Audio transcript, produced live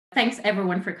Thanks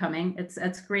everyone for coming.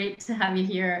 It's great to have you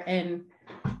here in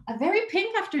a very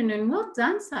pink afternoon. Well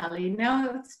done, Sally. Now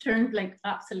it's turned like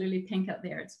absolutely pink out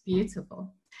there. It's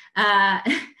beautiful. Uh,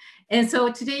 and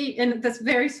so today, in this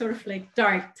very sort of like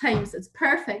dark times, it's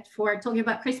perfect for talking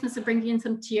about Christmas and bringing in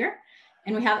some cheer.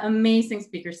 And we have amazing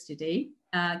speakers today.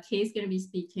 Kay is going to be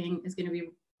speaking, is going to be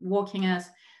walking us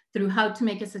through how to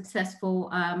make a successful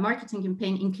marketing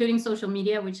campaign, including social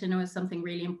media, which I know is something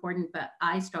really important, but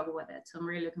I struggle with it. So I'm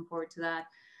really looking forward to that.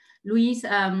 Louise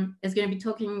is going to be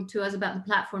talking to us about the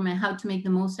platform and how to make the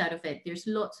most out of it. There's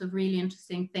lots of really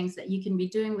interesting things that you can be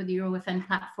doing with the Eurofn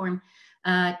platform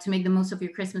to make the most of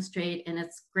your Christmas trade. And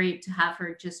it's great to have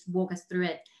her just walk us through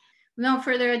it. Without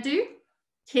further ado,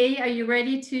 Kay, are you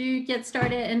ready to get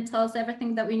started and tell us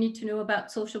everything that we need to know about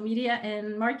social media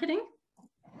and marketing?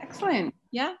 Excellent.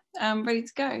 Yeah, I'm ready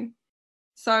to go.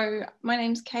 So my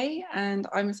name's Kay and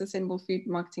I'm a sustainable food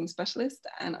marketing specialist,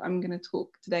 and I'm going to talk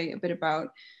today a bit about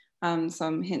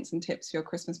some hints and tips for your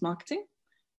Christmas marketing.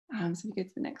 So if you go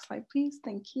to the next slide, please.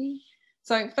 Thank you.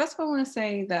 So first of all, I want to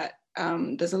say that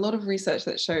there's a lot of research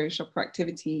that shows shopper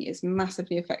activity is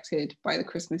massively affected by the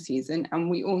Christmas season, and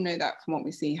we all know that from what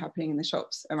we see happening in the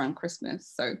shops around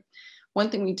Christmas. So one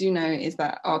thing we do know is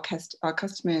that our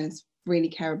customers really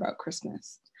care about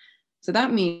Christmas. So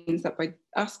that means that by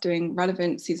us doing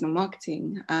relevant seasonal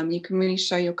marketing, you can really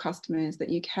show your customers that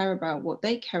you care about what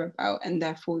they care about, and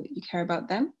therefore that you care about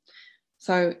them.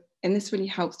 And this really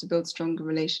helps to build stronger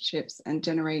relationships and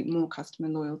generate more customer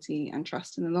loyalty and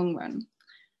trust in the long run.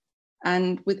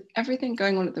 And with everything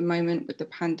going on at the moment with the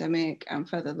pandemic and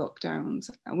further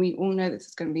lockdowns, we all know this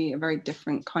is going to be a very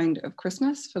different kind of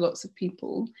Christmas for lots of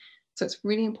people. So it's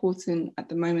really important at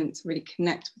the moment to really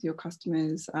connect with your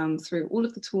customers through all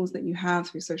of the tools that you have,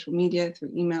 through social media,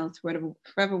 through email, through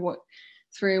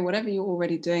whatever you're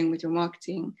already doing with your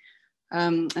marketing,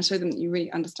 and show them that you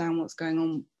really understand what's going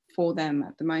on for them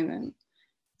at the moment.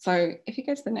 So if you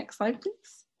go to the next slide,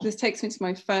 please. This takes me to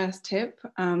my first tip,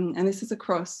 and this is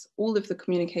across all of the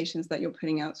communications that you're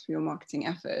putting out through your marketing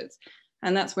efforts.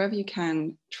 And that's wherever you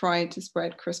can, try to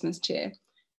spread Christmas cheer.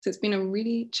 So it's been a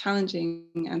really challenging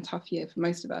and tough year for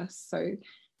most of us. So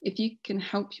if you can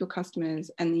help your customers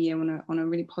end the year on a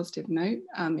really positive note,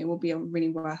 it will be a really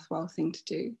worthwhile thing to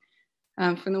do.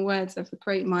 From the words of the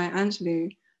great Maya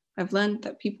Angelou, I've learned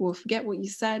that people will forget what you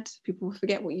said, people will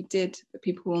forget what you did, but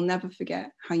people will never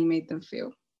forget how you made them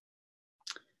feel.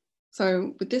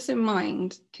 So with this in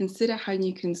mind, consider how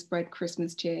you can spread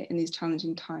Christmas cheer in these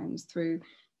challenging times through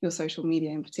your social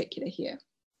media in particular here.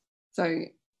 So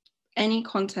any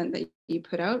content that you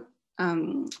put out,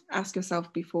 ask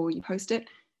yourself before you post it,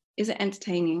 is it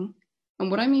entertaining?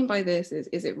 And what I mean by this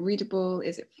is it readable?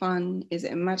 Is it fun? Is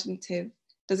it imaginative?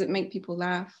 Does it make people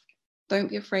laugh? Don't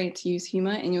be afraid to use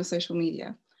humor in your social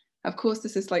media. Of course,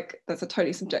 that's a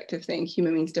totally subjective thing.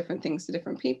 Humor means different things to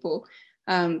different people,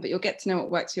 but you'll get to know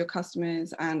what works for your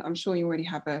customers, and I'm sure you already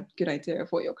have a good idea of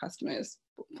what your customers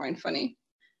find funny.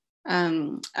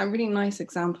 A really nice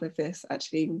example of this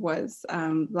actually was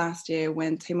last year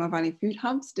when Tamar Valley Food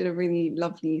Hubs did a really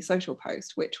lovely social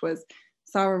post, which was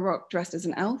Sarah Rock dressed as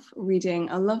an elf reading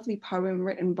a lovely poem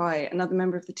written by another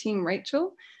member of the team,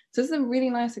 Rachel. So this is a really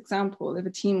nice example of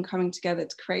a team coming together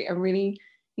to create a really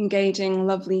engaging,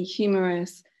 lovely,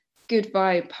 humorous, good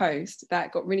vibe post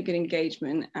that got really good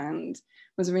engagement and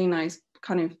was a really nice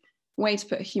kind of way to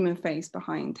put a human face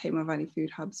behind Tamar Valley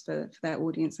Food Hubs for their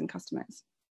audience and customers.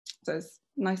 So it's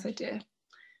a nice idea.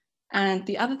 And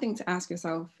the other thing to ask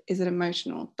yourself, is it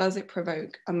emotional? Does it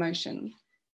provoke emotion?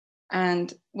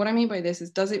 And what I mean by this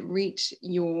is, does it reach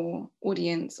your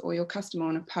audience or your customer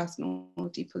on a personal or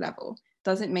deeper level?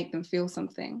 Does it make them feel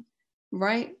something?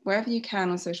 Write wherever you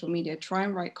can on social media, try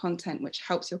and write content which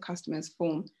helps your customers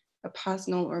form a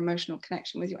personal or emotional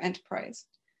connection with your enterprise.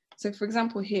 So for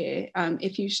example here,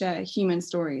 if you share human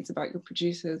stories about your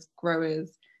producers,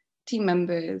 growers, team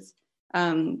members,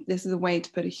 this is a way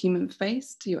to put a human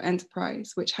face to your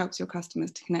enterprise, which helps your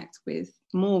customers to connect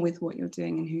more with what you're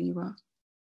doing and who you are.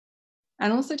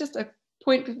 And also just a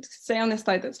point to say on this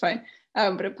slide, that's fine.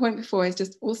 But a point before is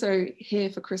just also here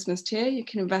for Christmas cheer, you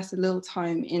can invest a little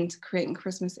time into creating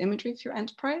Christmas imagery for your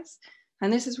enterprise.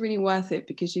 And this is really worth it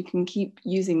because you can keep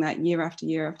using that year after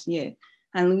year after year.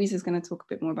 And Louise is going to talk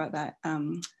a bit more about that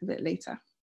a bit later.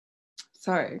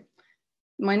 So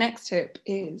my next tip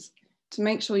is to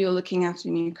make sure you're looking after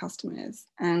your new customers.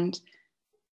 And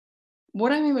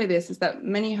what I mean by this is that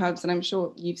many hubs, and I'm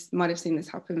sure you might have seen this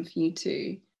happen for you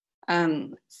too,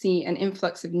 see an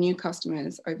influx of new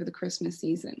customers over the Christmas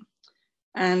season.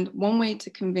 And one way to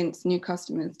convince new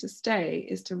customers to stay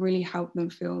is to really help them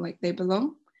feel like they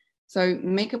belong. So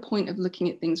make a point of looking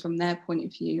at things from their point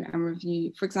of view and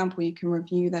review. For example, you can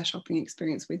review their shopping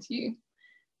experience with you.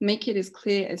 Make it as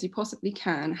clear as you possibly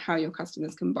can how your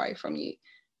customers can buy from you.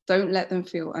 Don't let them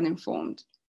feel uninformed.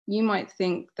 You might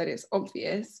think that it's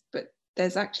obvious, but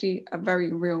there's actually a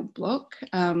very real block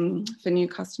for new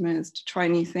customers to try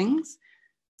new things.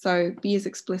 So be as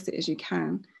explicit as you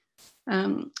can.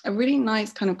 A really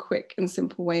nice kind of quick and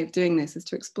simple way of doing this is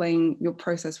to explain your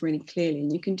process really clearly.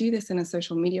 And you can do this in a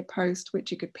social media post,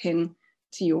 which you could pin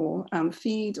to your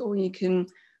feed, or you can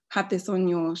have this on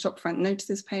your shopfront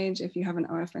notices page if you have an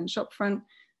OFN shopfront.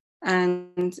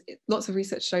 And lots of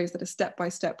research shows that a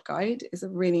step-by-step guide is a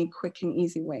really quick and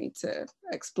easy way to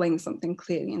explain something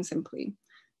clearly and simply.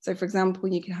 So for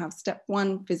example, you can have step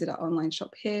 1, visit our online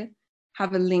shop here,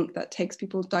 have a link that takes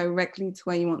people directly to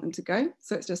where you want them to go.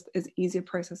 So it's just as easy a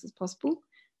process as possible.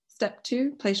 Step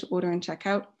 2, place your order and check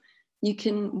out. You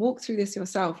can walk through this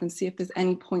yourself and see if there's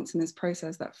any points in this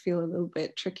process that feel a little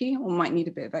bit tricky or might need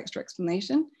a bit of extra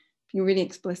explanation. Be really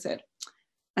explicit.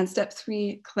 And step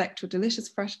 3, collect your delicious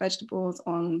fresh vegetables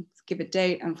give a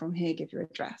date, and from here, give your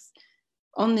address.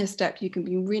 On this step, you can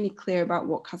be really clear about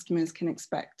what customers can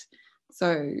expect.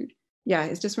 So yeah,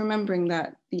 it's just remembering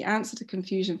that the answer to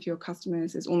confusion for your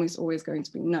customers is almost always going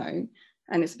to be no.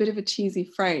 And it's a bit of a cheesy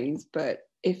phrase, but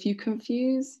if you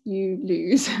confuse, you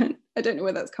lose. I don't know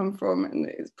where that's come from, and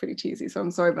it's pretty cheesy, so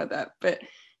I'm sorry about that. But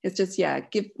it's just, yeah,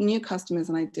 give new customers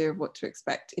an idea of what to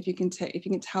expect. If you can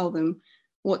tell them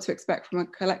what to expect from a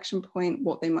collection point,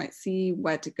 what they might see,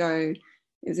 where to go,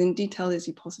 as in detail as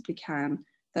you possibly can,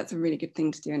 that's a really good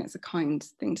thing to do, and it's a kind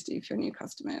thing to do for your new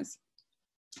customers.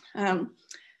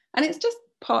 And it's just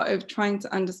part of trying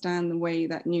to understand the way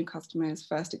that new customers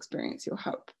first experience your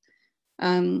hub.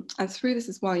 And through this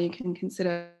as well, you can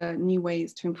consider new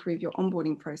ways to improve your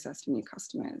onboarding process for new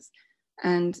customers.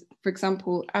 And for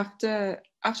example, after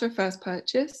a first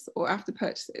purchase or after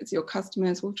purchases, your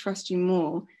customers will trust you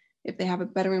more if they have a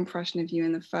better impression of you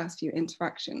in the first few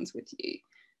interactions with you.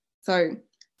 So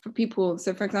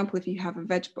for example, if you have a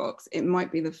veg box, it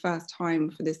might be the first time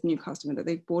for this new customer that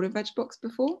they've bought a veg box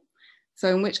before.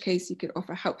 So in which case you could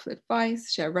offer helpful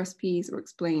advice, share recipes, or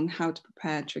explain how to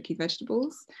prepare tricky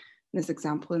vegetables. This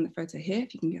example in the photo here,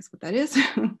 if you can guess what that is.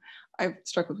 I've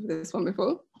struggled with this one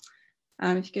before.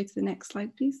 If you go to the next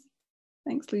slide, please.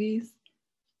 Thanks, Louise.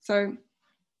 So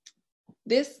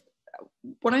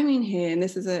what I mean here, and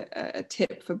this is a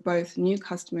tip for both new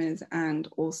customers and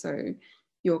also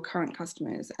your current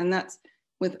customers, and that's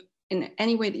in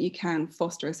any way that you can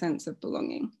foster a sense of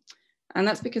belonging. And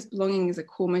that's because belonging is a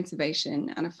core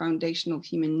motivation and a foundational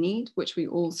human need, which we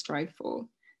all strive for.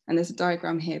 And there's a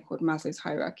diagram here called Maslow's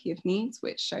hierarchy of needs,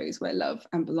 which shows where love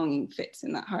and belonging fits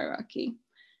in that hierarchy.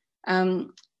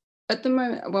 At the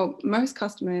moment, well, most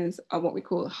customers are what we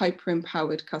call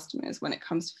hyper-empowered customers when it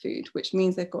comes to food, which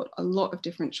means they've got a lot of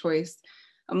different choice,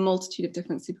 a multitude of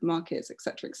different supermarkets, et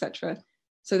cetera, et cetera.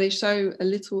 So they show a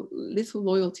little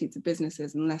loyalty to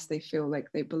businesses unless they feel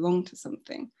like they belong to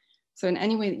something. So in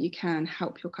any way that you can,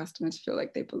 help your customers feel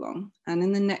like they belong. And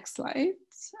in the next slide,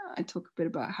 I talk a bit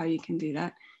about how you can do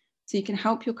that. So you can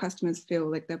help your customers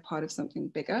feel like they're part of something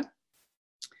bigger.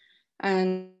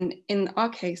 And in our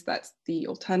case, that's the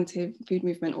alternative food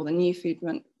movement or the new food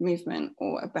movement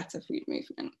or a better food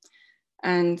movement.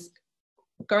 And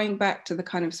going back to the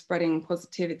kind of spreading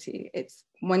positivity, it's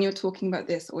when you're talking about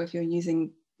this, or if you're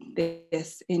using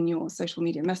this in your social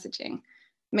media messaging,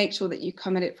 make sure that you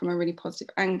come at it from a really positive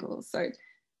angle. So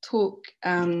talk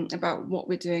about what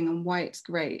we're doing and why it's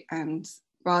great, and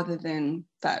rather than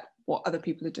that, what other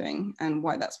people are doing and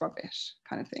why that's rubbish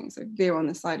kind of thing. So veer on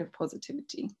the side of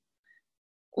positivity.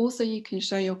 Also, you can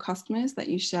show your customers that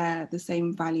you share the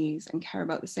same values and care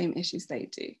about the same issues they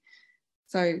do.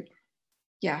 So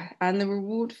yeah, and the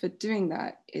reward for doing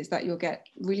that is that you'll get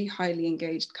really highly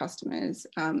engaged customers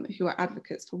who are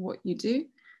advocates for what you do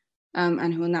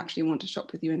and who will naturally want to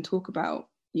shop with you and talk about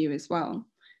you as well.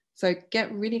 So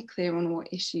get really clear on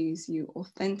what issues you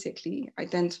authentically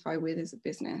identify with as a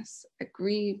business.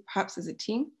 Agree, perhaps as a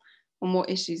team, on what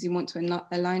issues you want to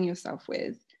align yourself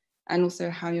with, and also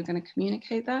how you're going to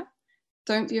communicate that.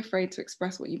 Don't be afraid to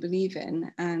express what you believe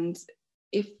in. And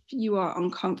if you are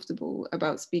uncomfortable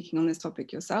about speaking on this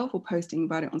topic yourself or posting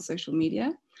about it on social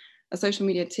media, a social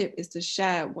media tip is to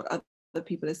share what other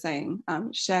people are saying,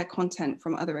 share content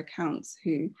from other accounts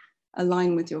who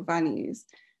align with your values.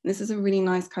 And this is a really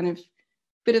nice kind of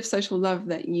bit of social love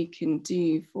that you can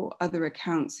do for other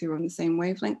accounts who are on the same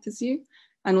wavelength as you.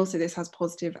 And also this has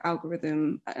positive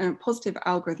algorithm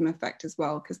effect as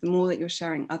well, because the more that you're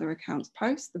sharing other accounts'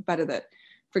 posts, the better that,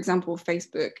 for example,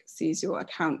 Facebook sees your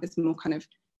account as more kind of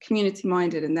community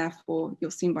minded, and therefore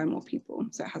you're seen by more people.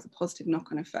 So it has a positive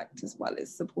knock-on effect, as well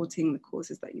as supporting the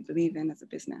causes that you believe in as a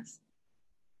business.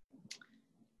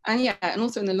 And yeah, and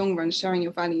also in the long run, sharing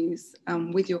your values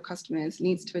with your customers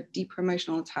leads to a deeper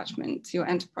emotional attachment to your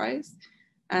enterprise.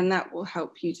 And that will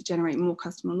help you to generate more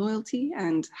customer loyalty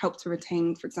and help to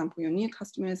retain, for example, your new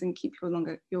customers and keep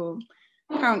your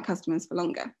current customers for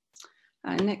longer.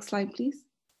 Next slide, please.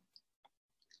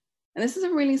 And this is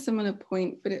a really similar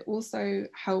point, but it also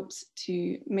helps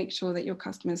to make sure that your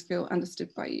customers feel understood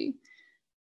by you.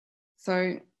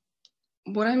 So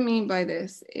what I mean by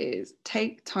this is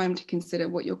take time to consider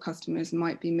what your customers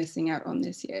might be missing out on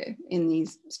this year in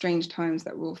these strange times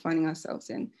that we're all finding ourselves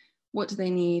in. What do they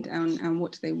need and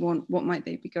what do they want? What might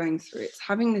they be going through? It's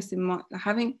having this in mind,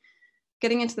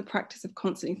 getting into the practice of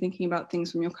constantly thinking about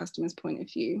things from your customer's point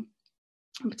of view.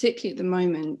 And particularly at the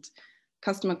moment,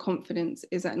 customer confidence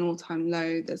is at an all-time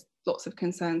low. There's lots of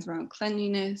concerns around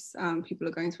cleanliness. People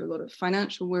are going through a lot of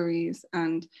financial worries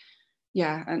and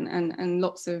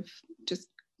lots of just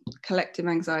collective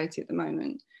anxiety at the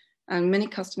moment. And many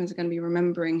customers are going to be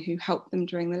remembering who helped them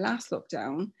during the last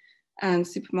lockdown, and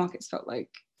supermarkets felt like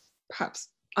perhaps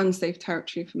unsafe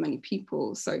territory for many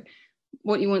people. So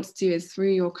what you want to do is,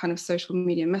 through your kind of social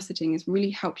media messaging, is really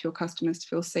help your customers to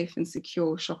feel safe and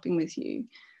secure shopping with you.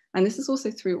 And this is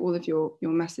also through all of your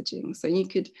messaging. So you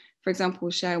could, for example,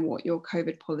 share what your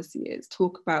COVID policy is,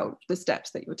 talk about the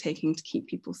steps that you're taking to keep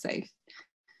people safe.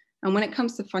 And when it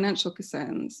comes to financial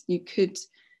concerns, you could,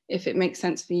 if it makes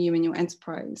sense for you and your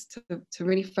enterprise, to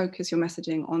really focus your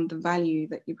messaging on the value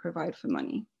that you provide for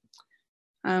money.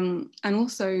 And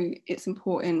also it's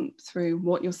important, through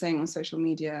what you're saying on social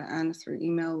media and through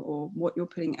email or what you're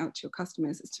putting out to your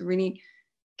customers, is to really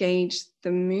gauge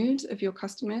the mood of your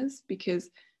customers, because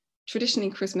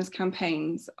traditionally Christmas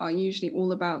campaigns are usually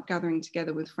all about gathering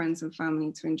together with friends and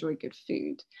family to enjoy good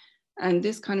food. And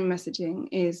this kind of messaging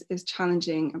is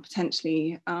challenging and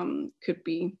potentially could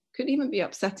even be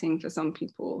upsetting for some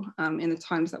people in the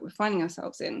times that we're finding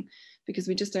ourselves in, because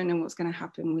we just don't know what's going to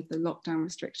happen with the lockdown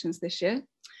restrictions this year.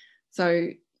 So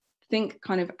think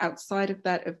kind of outside of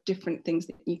that, of different things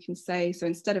that you can say. So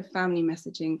instead of family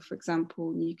messaging, for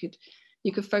example, you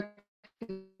could focus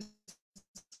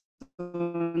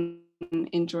on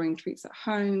enjoying treats at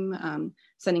home,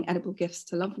 sending edible gifts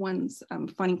to loved ones,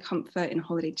 finding comfort in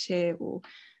holiday cheer, or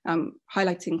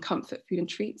highlighting comfort food and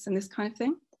treats and this kind of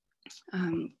thing.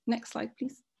 Next slide,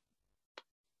 please.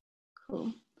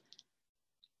 Cool.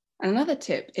 And another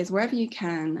tip is, wherever you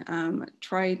can,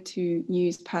 try to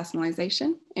use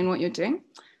personalization in what you're doing.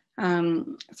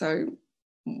 So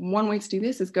one way to do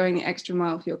this is going the extra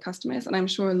mile for your customers. And I'm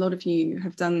sure a lot of you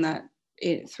have done that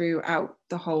throughout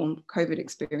the whole COVID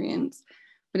experience,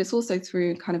 but it's also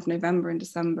through kind of November and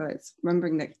December. It's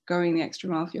remembering that going the extra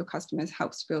mile for your customers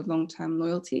helps to build long-term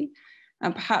loyalty.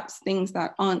 And perhaps things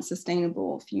that aren't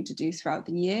sustainable for you to do throughout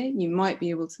the year, you might be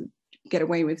able to get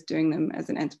away with doing them as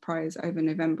an enterprise over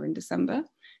November and December,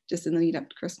 just in the lead up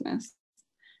to Christmas.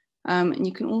 And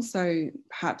you can also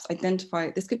perhaps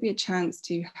identify, this could be a chance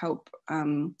to help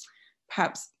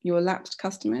perhaps your lapsed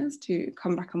customers to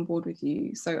come back on board with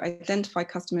you. So identify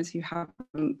customers who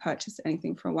haven't purchased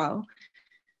anything for a while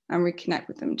and reconnect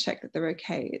with them, check that they're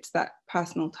okay. It's that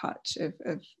personal touch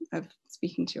of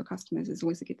speaking to your customers is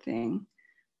always a good thing.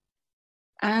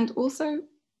 And also,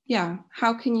 yeah,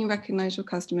 how can you recognize your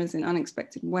customers in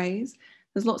unexpected ways?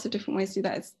 There's lots of different ways to do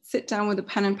that. It's sit down with a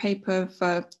pen and paper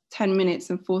for 10 minutes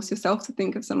and force yourself to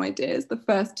think of some ideas. The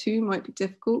first 2 might be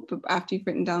difficult, but after you've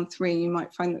written down 3, you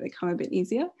might find that they come a bit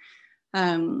easier.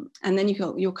 And then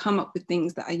you'll come up with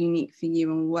things that are unique for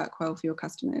you and will work well for your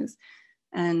customers.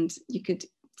 And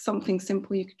something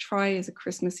simple you could try as a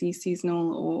Christmassy,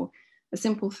 seasonal, or a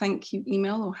simple thank you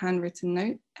email or handwritten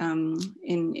note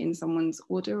in someone's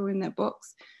order or in their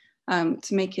box.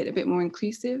 To make it a bit more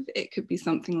inclusive, it could be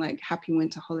something like happy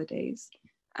winter holidays.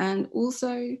 And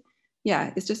also,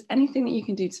 yeah, it's just anything that you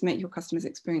can do to make your customers'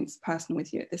 experience personal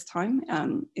with you at this time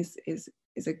is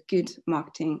a good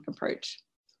marketing approach.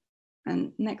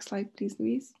 And next slide, please,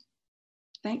 Louise.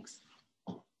 Thanks.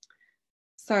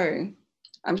 So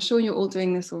I'm sure you're all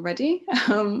doing this already,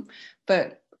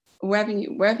 but wherever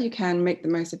you can, make the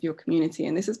most of your community.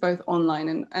 And this is both online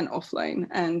and offline.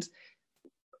 And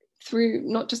through,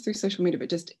 not just through social media, but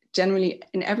just generally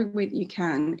in every way that you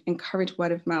can, encourage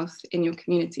word of mouth in your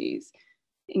communities.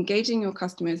 Engaging your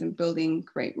customers and building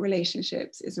great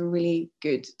relationships is a really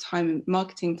good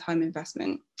marketing time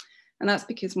investment. And that's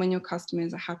because when your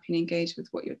customers are happy and engaged with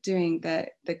what you're doing, they're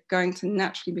going to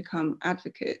naturally become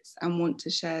advocates and want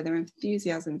to share their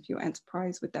enthusiasm for your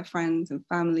enterprise with their friends and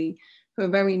family, who are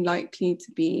very likely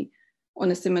to be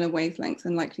on a similar wavelength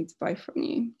and likely to buy from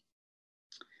you.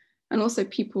 And also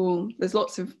people, there's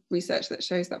lots of research that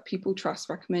shows that people trust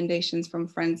recommendations from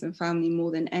friends and family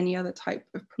more than any other type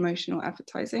of promotional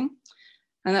advertising.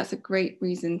 And that's a great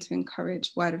reason to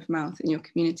encourage word of mouth in your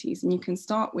communities. And you can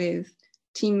start with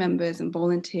team members and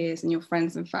volunteers and your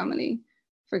friends and family.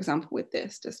 For example, with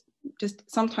this, just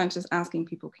sometimes just asking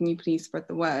people, can you please spread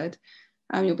the word?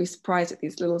 You'll be surprised at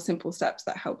these little simple steps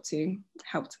that help to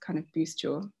kind of boost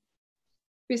your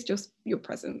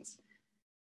presence.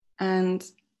 And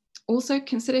also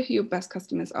consider who your best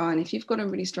customers are. And if you've got a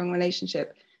really strong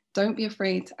relationship, don't be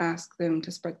afraid to ask them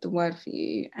to spread the word for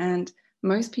you. And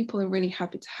most people are really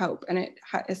happy to help. And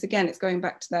it's going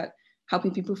back to that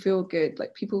helping people feel good.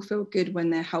 Like people feel good when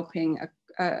they're helping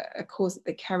a cause that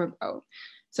they care about.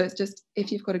 So it's just,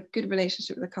 if you've got a good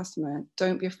relationship with a customer,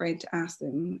 don't be afraid to ask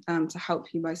them to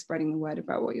help you by spreading the word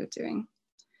about what you're doing.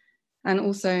 And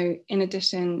also, in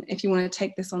addition, if you want to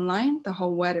take this online, the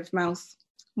whole word of mouth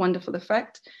wonderful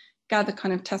effect, gather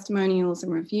kind of testimonials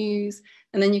and reviews,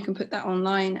 and then you can put that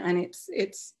online, and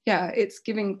it's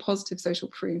giving positive social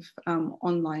proof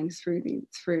online through.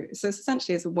 So it's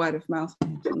essentially as a word of mouth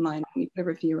online, and you put a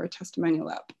review or a testimonial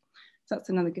up. So that's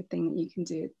another good thing that you can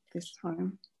do this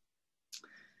time.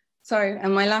 So,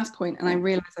 and my last point, and I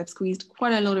realize I've squeezed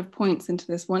quite a lot of points into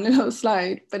this one little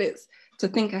slide, but it's to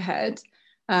think ahead.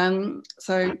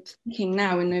 So thinking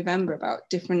now in November about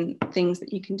different things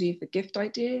that you can do for gift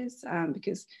ideas,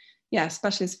 because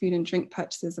specialist food and drink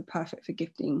purchases are perfect for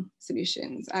gifting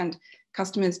solutions, and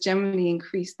customers generally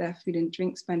increase their food and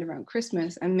drink spend around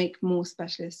Christmas and make more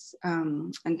specialist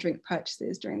and drink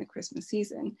purchases during the Christmas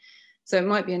season. So it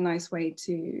might be a nice way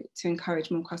to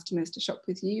encourage more customers to shop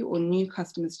with you, or new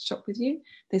customers to shop with you.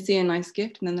 They see a nice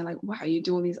gift and then they're like, wow, you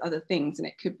do all these other things, and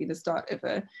it could be the start of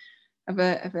a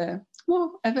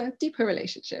deeper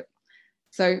relationship.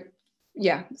 So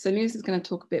Luz is going to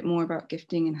talk a bit more about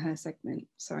gifting in her segment.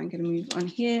 So I'm going to move on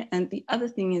here. And the other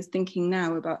thing is thinking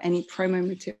now about any promo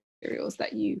materials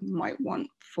that you might want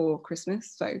for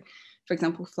Christmas. So for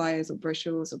example, flyers or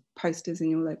brochures or posters in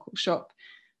your local shop.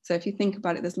 So if you think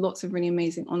about it, there's lots of really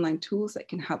amazing online tools that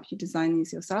can help you design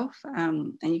these yourself.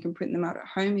 And you can print them out at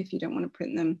home if you don't want to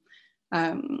print them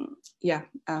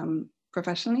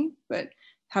professionally, but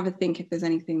have a think if there's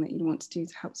anything that you want to do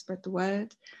to help spread the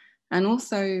word. And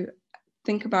also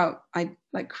think about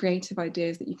like creative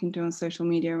ideas that you can do on social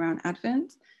media around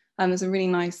Advent. There's a really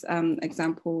nice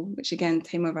example, which again,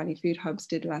 Tamar Valley Food Hubs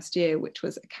did last year, which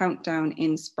was a countdown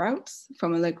in sprouts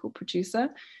from a local producer.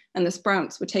 And the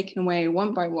sprouts were taken away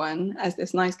one by one as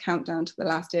this nice countdown to the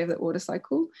last day of the order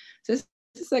cycle. So this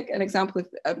is like an example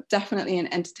of definitely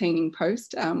an entertaining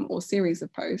post or series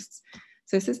of posts.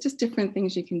 So this is just different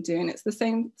things you can do. And it's the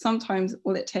same, sometimes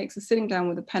all it takes is sitting down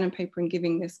with a pen and paper and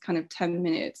giving this kind of 10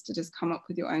 minutes to just come up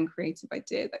with your own creative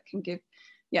idea that can give,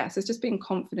 so it's just being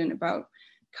confident about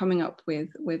coming up with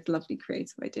lovely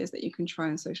creative ideas that you can try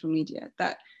on social media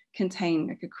that contain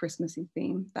like a Christmassy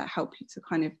theme that help you to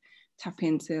kind of tap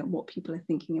into what people are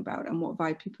thinking about and what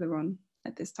vibe people are on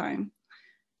at this time.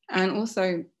 And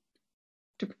also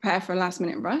to prepare for a last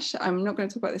minute rush. I'm not going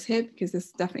to talk about this here because this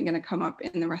is definitely going to come up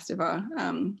in the rest of our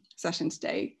session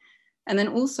today. And then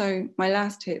also my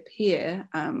last tip here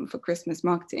for Christmas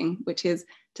marketing, which is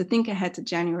to think ahead to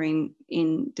January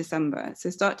in December.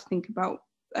 So start to think about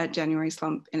a January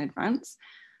slump in advance.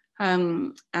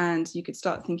 And you could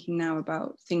start thinking now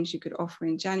about things you could offer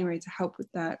in January to help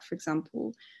with that. For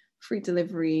example, free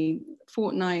delivery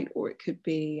fortnight, or it could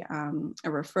be a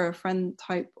refer a friend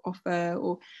type offer,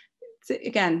 or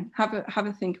again, have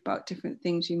a think about different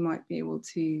things you might be able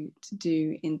to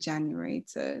do in January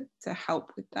to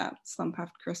help with that slump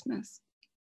after Christmas.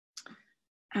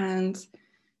 And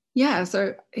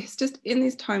so it's just in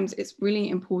these times, it's really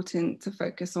important to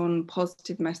focus on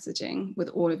positive messaging with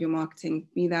all of your marketing,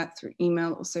 be that through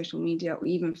email or social media or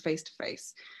even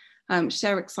face-to-face.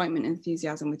 Share excitement,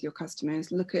 enthusiasm with your customers.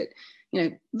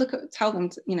 Tell them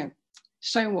to,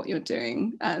 show what you're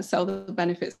doing, sell the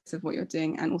benefits of what you're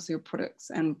doing, and also your products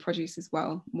and produce as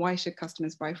well. Why should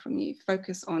customers buy from you?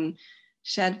 Focus on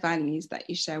shared values that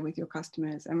you share with your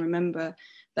customers, and remember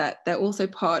that they're also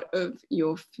part of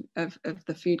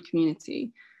the food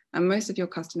community. And most of your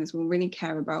customers will really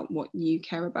care about what you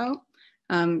care about.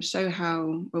 Show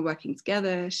how we're working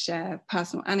together, share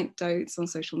personal anecdotes on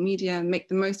social media, make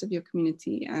the most of your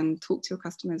community, and talk to your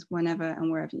customers whenever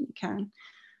and wherever you can.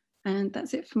 And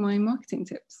that's it for my marketing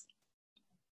tips.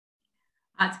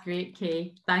 That's great,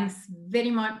 Kay. Thanks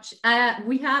very much.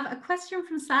 We have a question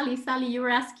from Sally. Sally, you were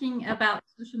asking about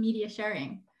social media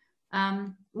sharing.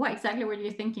 What exactly were you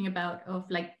thinking about, of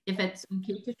like if it's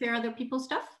okay to share other people's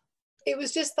stuff? It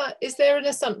was just that, is there an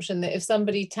assumption that if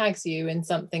somebody tags you in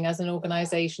something as an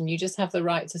organisation, you just have the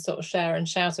right to sort of share and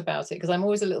shout about it? Because I'm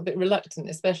always a little bit reluctant,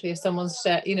 especially if someone's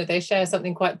they share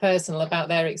something quite personal about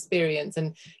their experience,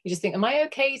 and you just think, am I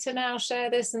okay to now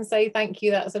share this and say thank you,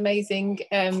 that's amazing?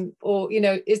 Or,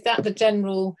 is that the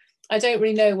general, I don't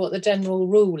really know what the general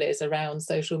rule is around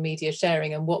social media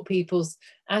sharing and what people's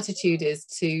attitude is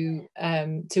to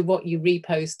what you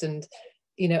repost and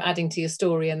adding to your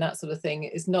story and that sort of thing.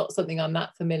 Is not something I'm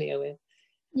that familiar with.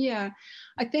 Yeah,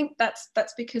 I think that's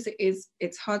because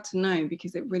it's hard to know,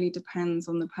 because it really depends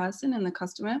on the person and the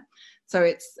customer. So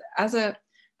it's as a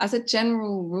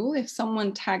general rule, if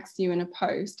someone tags you in a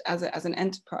post as an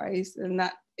enterprise, then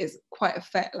that is quite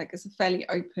it's a fairly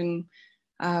open,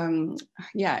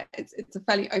 it's a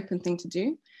fairly open thing to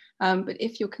do. But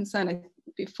if you're concerned,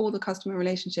 before the customer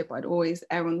relationship, I'd always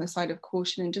err on the side of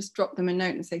caution and just drop them a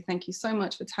note and say, thank you so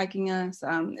much for tagging us.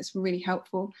 It's really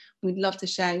helpful. We'd love to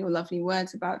share your lovely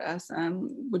words about us.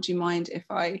 Would you mind if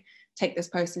I take this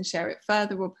post and share it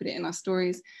further or put it in our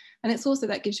stories? And it's also,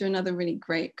 that gives you another really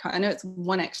great, I know it's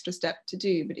one extra step to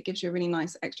do, but it gives you a really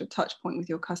nice extra touch point with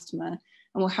your customer and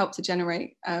will help to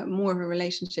generate more of a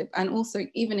relationship. And also,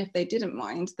 even if they didn't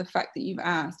mind, the fact that you've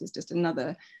asked is just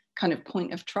another kind of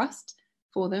point of trust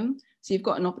for them. So you've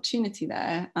got an opportunity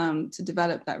there to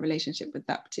develop that relationship with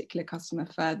that particular customer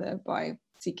further by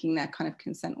seeking their kind of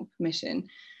consent or permission.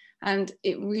 And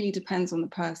it really depends on the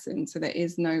person. So there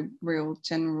is no real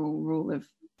general rule of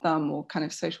thumb or kind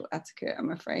of social etiquette,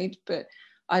 I'm afraid. But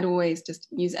I'd always just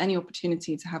use any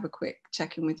opportunity to have a quick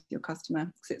check-in with your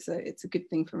customer, because it's a good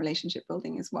thing for relationship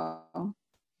building as well.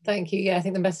 Thank you. Yeah, I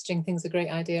think the messaging thing's a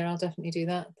great idea. I'll definitely do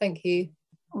that. Thank you.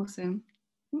 Awesome.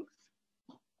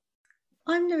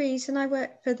 I'm Louise and I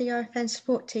work for the OFN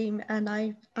support team, and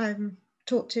I've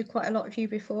talked to quite a lot of you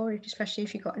before, especially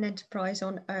if you've got an enterprise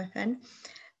on OFN.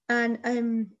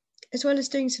 And as well as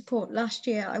doing support, last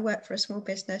year I worked for a small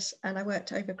business and I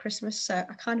worked over Christmas, so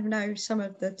I kind of know some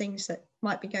of the things that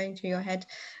might be going through your head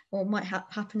or might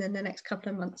happen in the next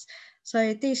couple of months.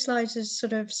 So these slides are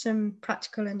sort of some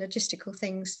practical and logistical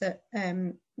things that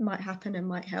might happen and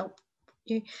might help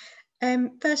you.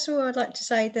 First of all, I'd like to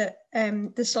say that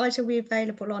the slides will be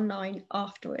available online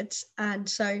afterwards. And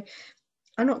so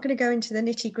I'm not going to go into the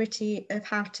nitty gritty of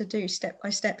how to do step by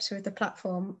steps with the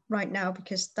platform right now,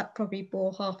 because that probably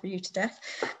bore half of you to death.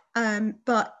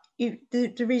 But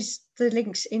there is the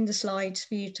links in the slides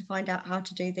for you to find out how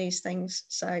to do these things.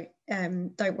 So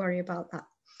don't worry about that.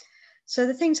 So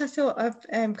the things I thought of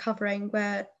covering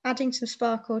were adding some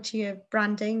sparkle to your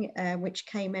branding, which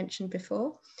Kay mentioned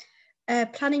before.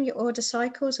 Planning your order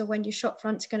cycles or when your shop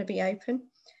front's going to be open,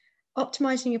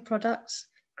 optimizing your products,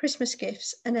 Christmas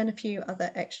gifts, and then a few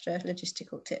other extra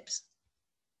logistical tips.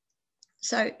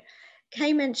 So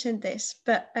Kay mentioned this,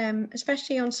 but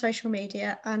especially on social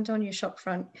media and on your shop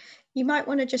front, you might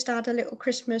want to just add a little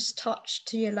Christmas touch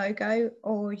to your logo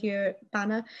or your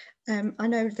banner. I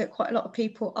know that quite a lot of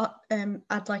people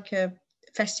add like a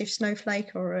festive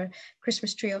snowflake or a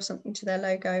Christmas tree or something to their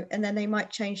logo, and then they might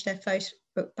change their Facebook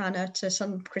banner to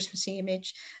some Christmassy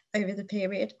image over the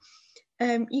period.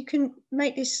 You can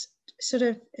make this sort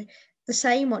of the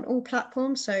same on all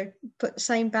platforms, so put the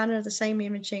same banner, the same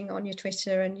imaging on your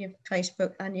Twitter and your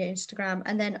Facebook and your Instagram,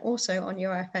 and then also on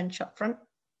your OFN shopfront.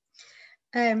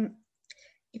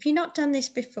 If you've not done this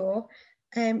before,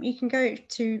 you can go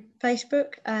to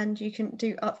Facebook and you can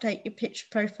update your picture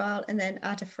profile and then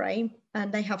add a frame, and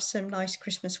they have some nice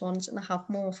Christmas ones and they have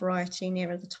more variety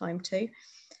nearer the time too.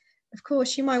 Of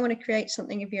course, you might want to create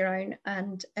something of your own,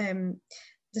 and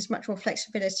there's much more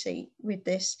flexibility with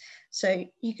this. So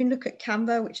you can look at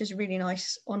Canva, which is a really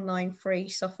nice online free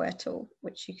software tool,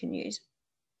 which you can use.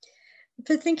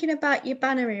 For thinking about your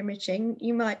banner imaging,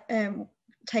 you might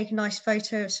take a nice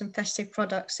photo of some festive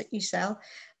products that you sell.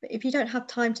 But if you don't have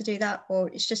time to do that, or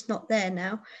it's just not there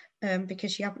now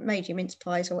because you haven't made your mince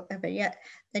pies or whatever yet,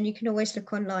 then you can always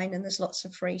look online and there's lots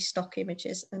of free stock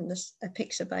images, and there's a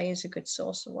Pixabay is a good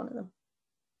source of one of them.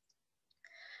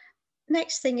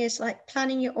 Next thing is like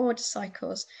planning your order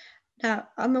cycles. Now,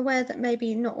 I'm aware that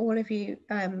maybe not all of you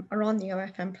are on the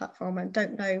OFN platform and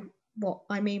don't know what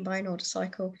I mean by an order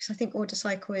cycle, because I think order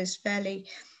cycle is fairly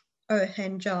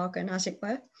OFN jargon, as it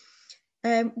were.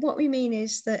 What we mean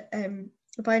is that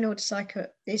by an order cycle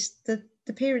is the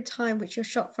period of time which your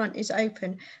shop front is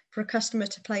open for a customer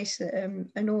to place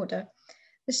an order.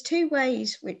 There's two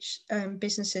ways which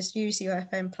businesses use the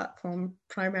OFN platform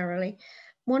primarily.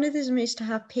 One of them is to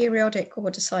have periodic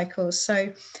order cycles.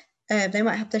 So they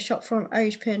might have their shop front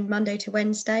open Monday to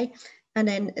Wednesday, and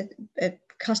then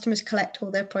customers collect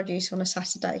all their produce on a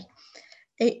Saturday.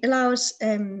 It allows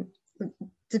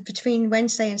between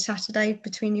Wednesday and Saturday,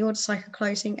 between the order cycle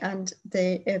closing and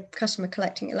the customer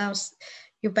collecting, it allows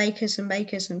your bakers and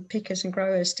makers and pickers and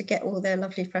growers to get all their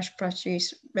lovely fresh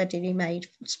produce readily made,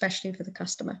 especially for the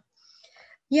customer.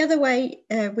 The other way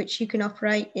which you can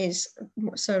operate is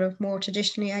sort of more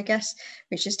traditionally, I guess,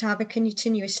 which is to have a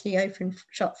continuously open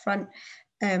shop front,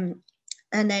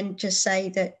 and then just say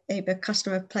that if a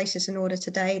customer places an order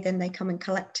today, then they come and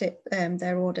collect it,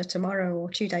 their order tomorrow or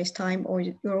 2 days' time, or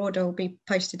your order will be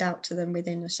posted out to them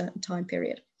within a certain time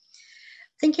period.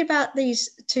 Thinking about these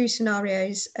two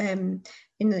scenarios in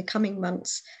the coming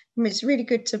months, it's really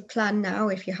good to plan now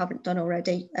if you haven't done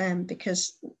already,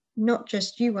 because not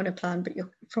just you want to plan, but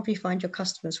you'll probably find your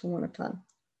customers will want to plan.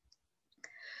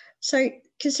 So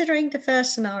considering the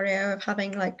first scenario of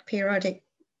having like periodic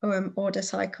order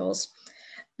cycles,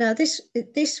 now this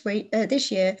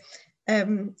year,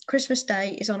 Christmas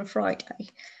Day is on a Friday.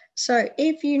 So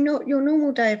if your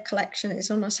normal day of collection is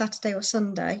on a Saturday or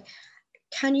Sunday,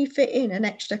 can you fit in an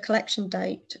extra collection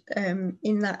date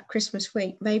in that Christmas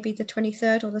week, maybe the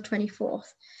 23rd or the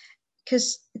 24th?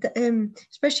 Because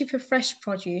especially for fresh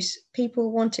produce,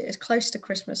 people want it as close to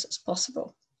Christmas as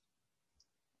possible.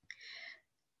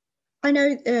 I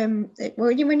know,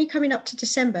 well, when you're coming up to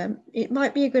December, it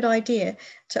might be a good idea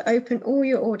to open all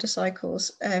your order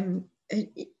cycles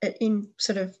in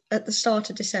sort of at the start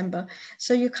of December,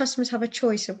 so your customers have a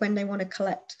choice of when they want to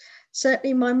collect.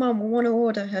 Certainly my mum will want to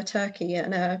order her turkey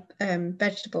and her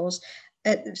vegetables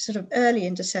at sort of early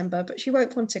in December, but she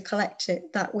won't want to collect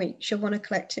it that week. She'll want to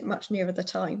collect it much nearer the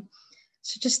time.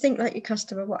 So just think like your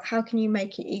customer, how can you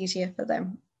make it easier for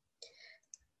them?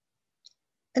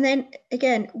 And then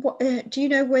again, do you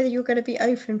know whether you're going to be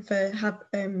open for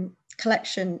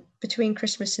collection between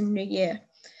Christmas and New Year?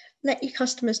 Let your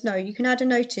customers know. You can add a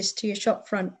notice to your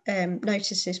shopfront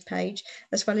notices page,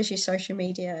 as well as your social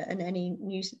media and any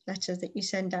newsletters that you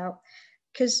send out.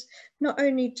 Because not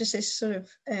only does this sort of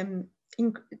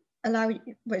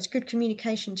it's good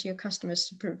communication to your customers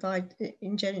to provide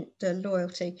the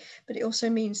loyalty, but it also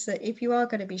means that if you are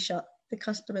going to be shut, the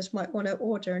customers might want to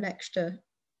order an extra,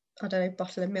 I don't know,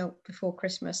 bottle of milk before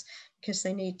Christmas because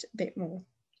they need a bit more.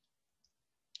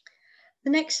 The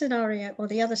next scenario, or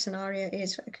the other scenario,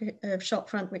 is a shop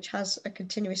front which has a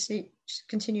continuously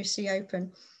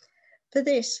open. For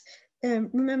this,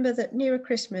 remember that nearer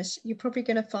Christmas, you're probably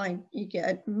going to find you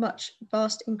get a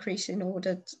vast increase in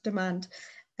order demand.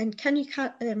 And can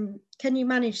you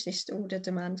manage this order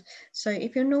demand? So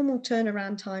if your normal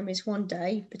turnaround time is 1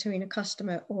 day between a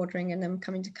customer ordering and them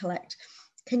coming to collect,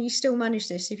 can you still manage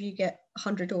this if you get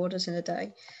 100 orders in a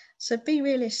day? So be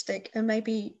realistic and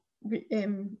maybe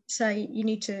say you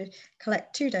need to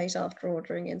collect 2 days after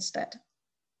ordering instead.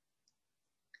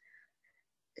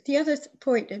 The other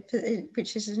point,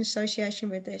 which is in association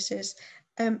with this, is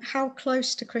how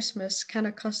close to Christmas can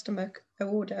a customer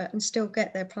order and still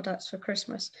get their products for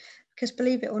Christmas? Because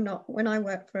believe it or not, when I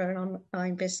work for an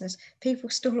online business,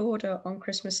 people still order on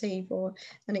Christmas Eve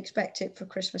and expect it for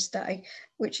Christmas Day,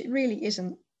 which it really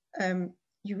isn't.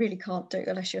 You really can't do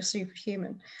unless you're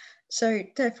superhuman. So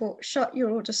therefore, shut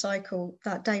your order cycle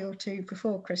that day or two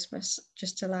before Christmas,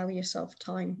 just to allow yourself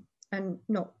time and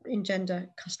not engender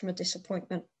customer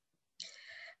disappointment.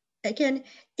 Again,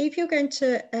 if you're going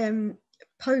to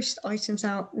post items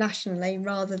out nationally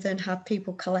rather than have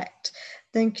people collect,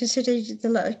 then consider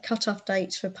the cut-off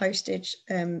dates for postage,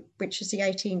 which is the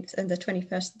 18th and the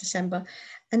 21st of December,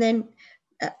 and then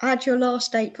add your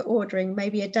last date for ordering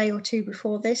maybe a day or two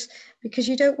before this, because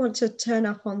you don't want to turn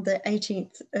up on the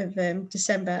 18th of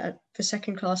December for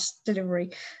second class delivery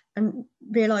and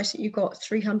realise that you've got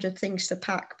 300 things to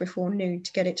pack before noon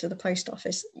to get it to the post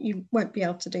office. You won't be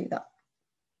able to do that.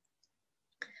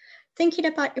 Thinking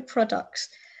about your products,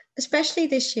 especially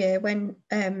this year when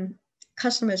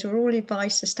customers were all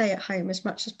advised to stay at home as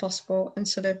much as possible and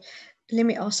sort of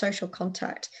limit our social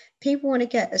contact. People want to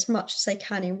get as much as they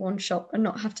can in one shop and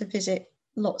not have to visit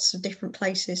lots of different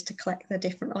places to collect their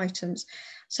different items.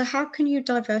 So how can you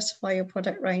diversify your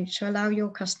product range to allow your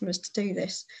customers to do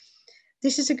this?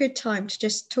 This is a good time to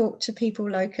just talk to people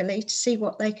locally to see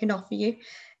what they can offer you.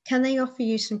 Can they offer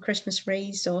you some Christmas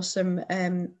wreaths or some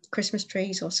Christmas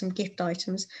trees or some gift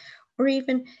items? Or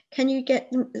even can you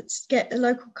get a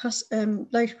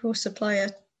local supplier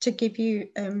to give you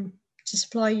to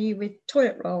supply you with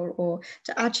toilet roll, or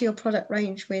to add to your product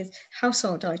range with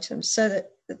household items, so that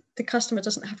the customer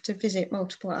doesn't have to visit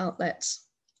multiple outlets.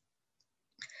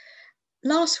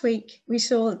 last week we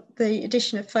saw the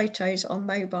addition of photos on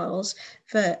mobiles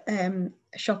for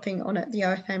shopping on the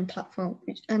OFN platform,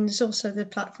 and there's also the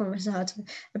platform has had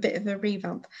a bit of a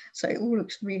revamp, so it all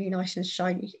looks really nice and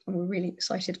shiny, and we're really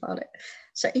excited about it.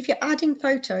 So if you're adding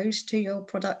photos to your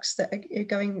products that are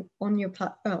going on your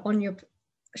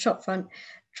shop front,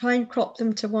 try and crop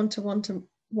them to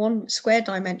one square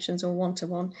dimensions or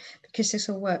 1:1, because this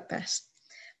will work best.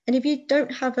 And if you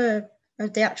don't have the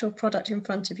actual product in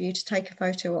front of you to take a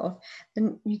photo of,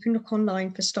 then you can look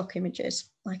online for stock images,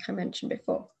 like I mentioned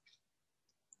before.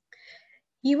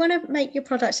 You want to make your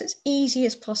products as easy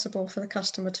as possible for the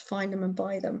customer to find them and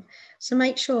buy them. So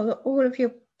make sure that all of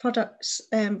your products,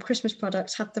 Christmas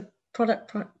products, have the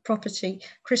product property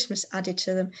Christmas added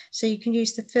to them, so you can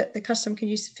use the customer can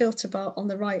use the filter bar on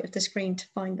the right of the screen to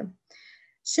find them.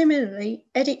 Similarly,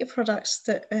 edit your products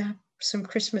that have some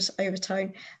Christmas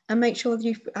overtone, and make sure that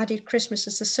you've added Christmas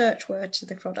as the search word to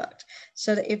the product,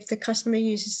 so that if the customer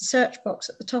uses the search box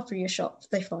at the top of your shop,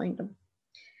 they find them.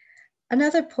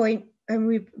 Another point, and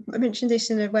we mentioned this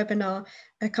in a webinar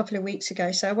a couple of weeks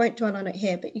ago, so I won't dwell on it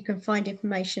here, but you can find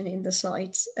information in the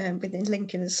slides, with the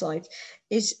link in the slides,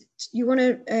 is you want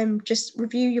to just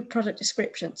review your product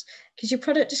descriptions, because your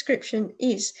product description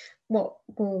is what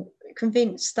will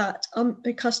convince that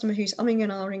the customer who's umming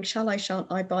and ahhing, shall I, shan't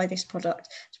I buy this product,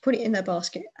 to put it in their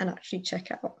basket and actually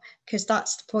check out, because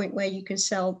that's the point where you can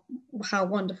sell how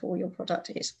wonderful your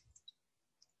product is.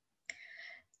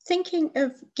 Thinking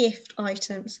of gift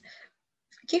items.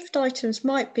 Gift items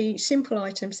might be simple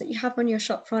items that you have on your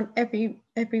shop front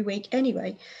every week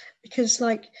anyway, because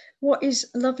like, what is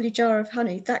a lovely jar of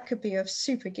honey? That could be a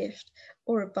super gift,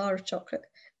 or a bar of chocolate.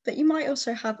 But you might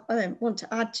also have want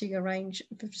to add to your range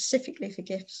specifically for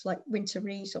gifts, like winter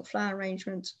wreaths or flower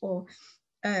arrangements, or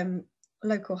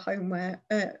local homeware,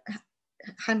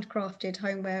 handcrafted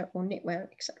homeware or knitwear,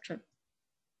 etc.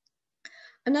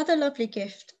 Another lovely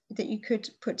gift that you could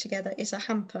put together is a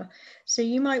hamper. So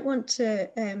you might want to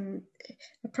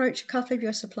approach a couple of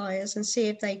your suppliers and see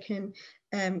if they can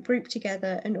group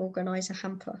together and organise a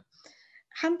hamper.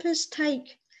 Hampers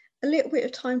take a little bit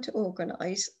of time to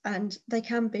organise, and they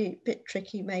can be a bit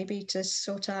tricky maybe to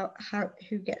sort out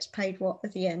who gets paid what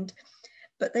at the end,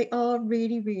 but they are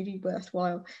really, really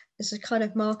worthwhile as a kind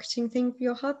of marketing thing for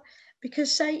your hub.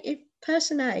 Because say if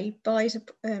person A buys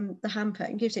the hamper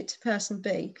and gives it to person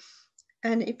B,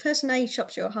 and if person A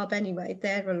shops at your hub anyway,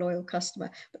 they're a loyal customer,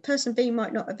 but person B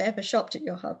might not have ever shopped at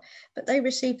your hub, but they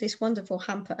receive this wonderful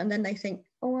hamper, and then they think,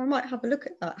 oh, I might have a look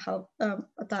at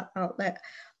that outlet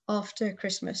after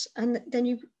Christmas, and then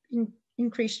you've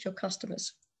increased your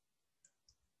customers.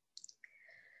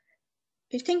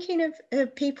 If you're thinking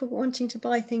of people wanting to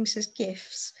buy things as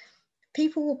gifts,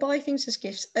 people will buy things as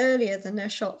gifts earlier than they're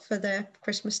shop for their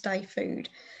Christmas Day food.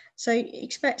 So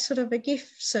expect sort of a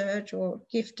gift surge or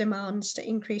gift demands to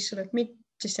increase sort of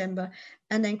mid-December,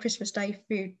 and then Christmas Day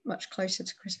food much closer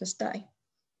to Christmas Day.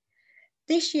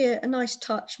 This year, a nice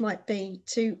touch might be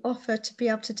to offer to be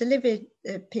able to deliver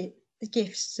the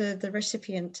gifts to the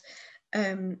recipient,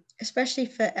 especially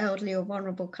for elderly or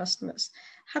vulnerable customers.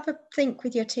 Have a think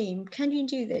with your team. Can you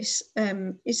do this?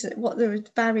 What are the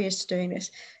barriers to doing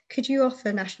this? Could you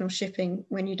offer national shipping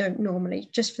when you don't normally,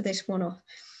 just for this one-off?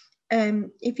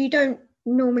 If you don't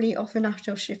normally offer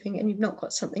national shipping and you've not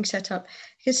got something set up,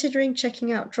 considering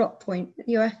checking out Droppoint.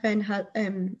 The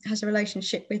OFN has a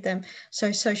relationship with them,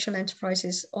 so social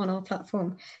enterprises on our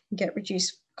platform can get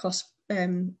reduced cost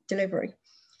delivery.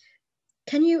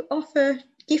 Can you offer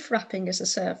gift wrapping as a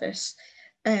service?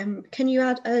 Can you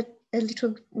add a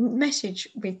little message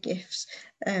with gifts,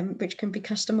 which can be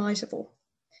customizable?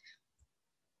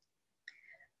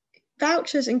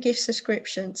 Vouchers and gift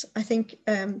subscriptions, I think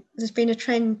there's been a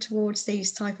trend towards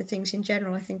these type of things in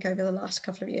general, I think, over the last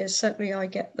couple of years. Certainly I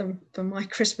get them for my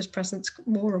Christmas presents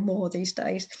more and more these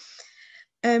days.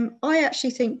 I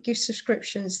actually think gift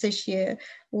subscriptions this year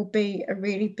will be a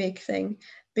really big thing,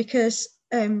 because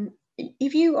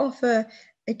if you offer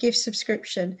a gift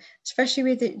subscription, especially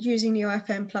with it using the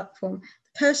OFN platform,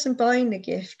 the person buying the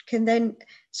gift can then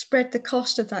spread the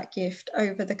cost of that gift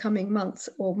over the coming month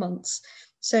or months.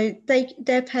 So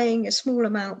they're paying a small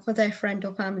amount for their friend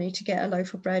or family to get a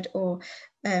loaf of bread or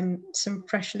some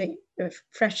fresh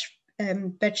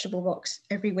vegetable box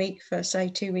every week for, say,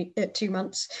 2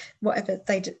 months, whatever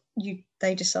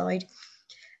they decide.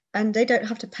 And they don't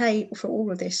have to pay for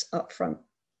all of this up front,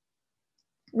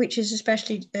 which is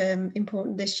especially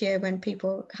important this year when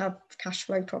people have cash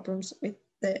flow problems with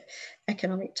the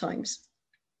economic times.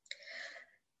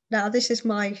 Now, this is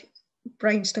my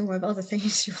brainstorm of other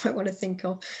things you might want to think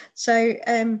of. So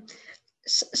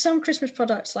some Christmas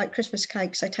products like Christmas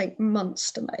cakes, they take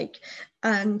months to make,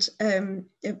 and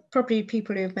probably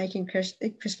people who are making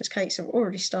Christmas cakes have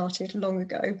already started long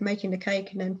ago making the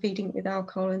cake and then feeding it with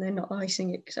alcohol and then not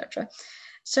icing it, etc.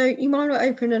 So you might not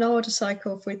open an order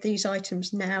cycle with these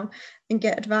items now and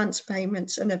get advance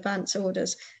payments and advance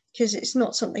orders, because it's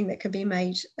not something that can be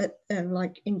made at,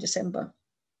 like in December.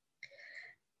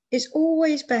 It's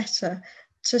always better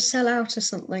to sell out of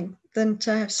something than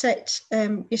to set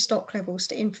your stock levels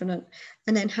to infinite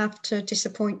and then have to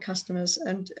disappoint customers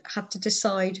and have to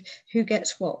decide who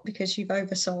gets what because you've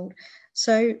oversold.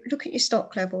 So look at your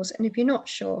stock levels, and if you're not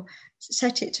sure,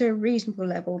 set it to a reasonable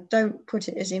level. Don't put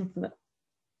it as infinite.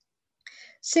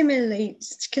 Similarly,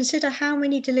 consider how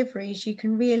many deliveries you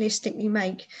can realistically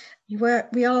make.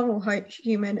 We are all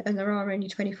human, and there are only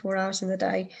 24 hours in the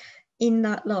day in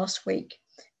that last week.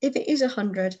 If it is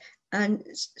 100, and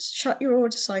shut your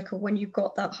order cycle when you've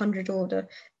got that 100 order.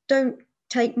 Don't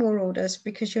take more orders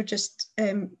because you're just,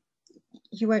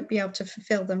 you won't be able to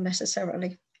fulfill them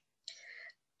necessarily.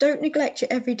 Don't neglect your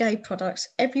everyday products.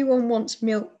 Everyone wants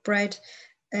milk, bread,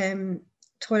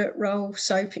 toilet roll,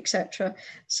 soap, etc.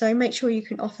 So make sure you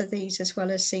can offer these as well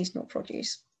as seasonal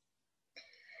produce.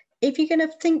 If you're going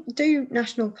to do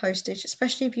national postage,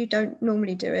 especially if you don't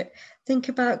normally do it, think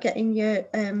about getting your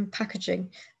packaging,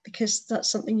 because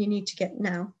that's something you need to get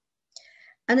now.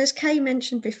 And as Kay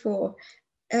mentioned before,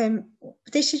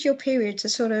 this is your period to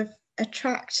sort of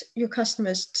attract your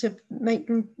customers, to make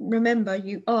them remember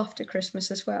you after Christmas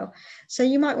as well. So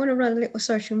you might want to run a little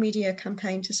social media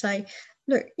campaign to say,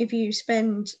 look, if you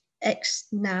spend X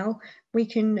now, we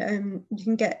can you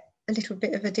can get a little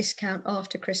bit of a discount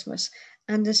after Christmas.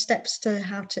 And the steps to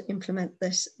how to implement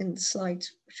this in the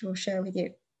slides, which we'll share with you.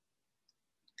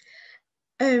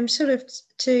 Sort of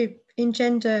to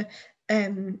engender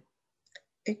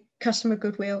customer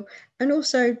goodwill, and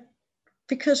also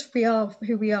because we are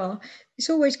who we are, it's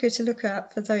always good to look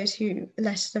out for those who are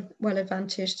less well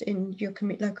advantaged in your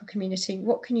local community.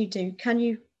 What can you do? Can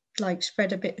you like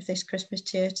spread a bit of this Christmas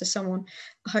cheer to someone,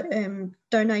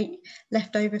 donate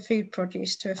leftover food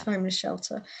produce to a homeless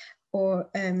shelter or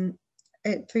a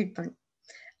food bank?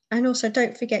 And also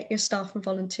don't forget your staff and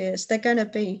volunteers. They're going to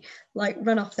be like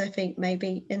run off their feet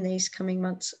maybe in these coming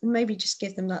months. Maybe just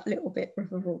give them that little bit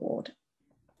of a reward.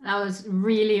 That was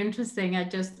really interesting.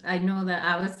 I know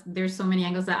that there's so many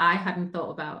angles that I hadn't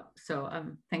thought about. So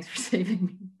thanks for saving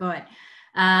me. But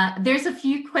there's a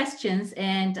few questions,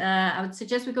 and I would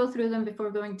suggest we go through them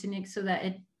before going to Nick, so that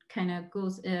it kind of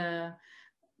goes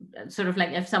sort of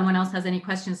like if someone else has any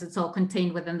questions, it's all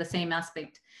contained within the same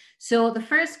aspect. So the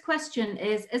first question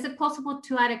is it possible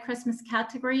to add a Christmas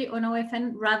category on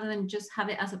OFN rather than just have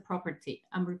it as a property?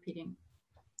 I'm repeating.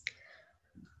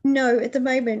 No, at the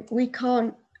moment we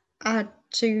can't add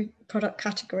to product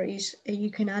categories. You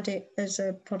can add it as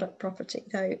a product property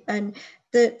though, and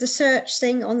the search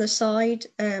thing on the side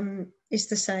is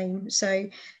the same. So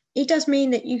it does mean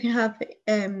that you can have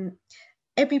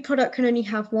every product can only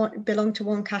have belong to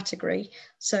one category.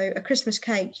 So a Christmas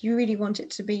cake, you really want it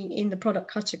to be in the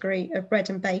product category of bread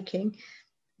and baking,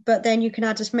 but then you can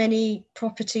add as many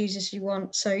properties as you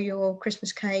want. So your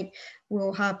Christmas cake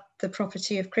will have the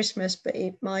property of Christmas, but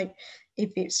it might,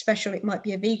 if it's special, it might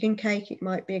be a vegan cake, it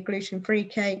might be a gluten-free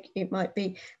cake, it might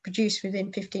be produced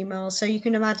within 15 miles. So you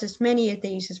can add as many of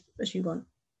these as you want.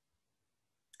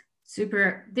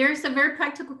 Super. There's a very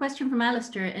practical question from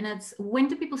Alistair, and it's, when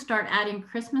do people start adding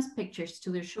Christmas pictures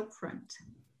to their shop front?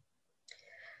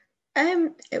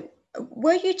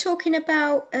 Were you talking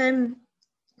about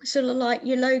sort of like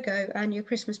your logo and your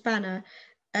Christmas banner,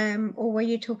 or were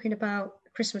you talking about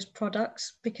Christmas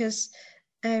products? Because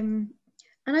and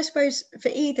I suppose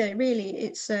for either,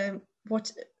 really,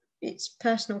 it's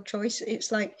personal choice.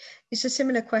 It's a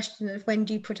similar question of when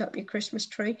do you put up your Christmas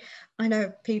tree. I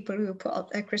know people who will put up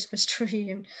their Christmas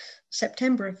tree in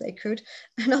September if they could,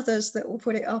 and others that will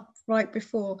put it up right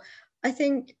before. I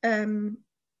think I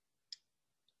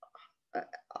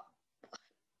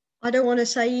don't want to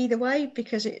say either way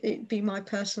because it'd be my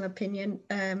personal opinion.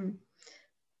 I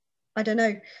don't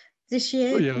know. This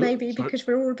year, maybe because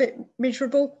we're all a bit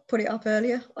miserable, put it up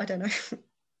earlier. I don't know.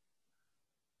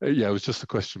 Yeah, it was just a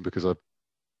question because I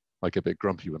get a bit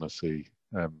grumpy when I see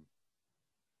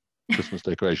Christmas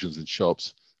decorations in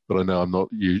shops, but I know I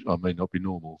may not be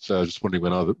normal. So I was just wondering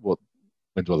when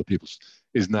do other people,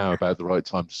 is now about the right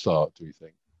time to start, do you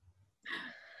think?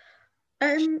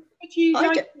 Could you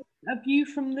like a view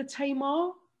from the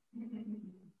Tamar?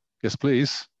 Yes,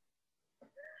 please.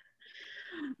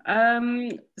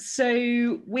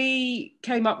 So we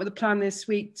came up with a plan this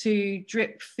week to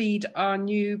drip feed our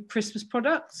new Christmas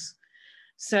products.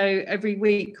 So every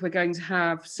week we're going to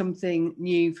have something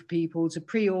new for people to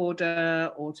pre-order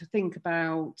or to think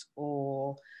about,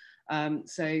 or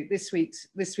so this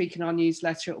week in our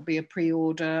newsletter, it will be a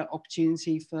pre-order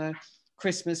opportunity for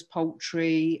Christmas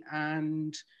poultry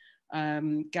and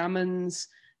gammons.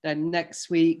 Then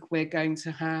next week we're going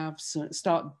to have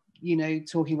start, you know,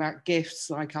 talking about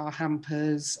gifts like our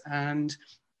hampers, and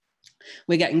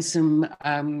we're getting some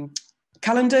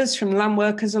calendars from Land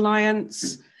Workers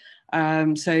Alliance.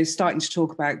 So starting to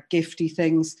talk about gifty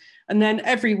things. And then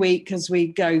every week as we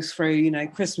go through, you know,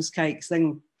 Christmas cakes,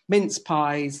 then mince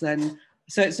pies, then,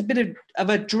 so it's a bit of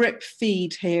a drip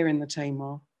feed here in the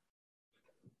Tamar.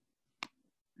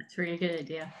 That's a really good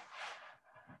idea.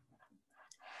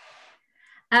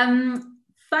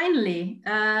 Finally,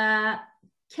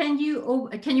 can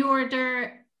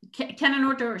an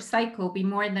order cycle be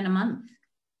more than a month?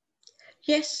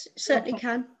 Yes, certainly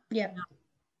can. Yeah.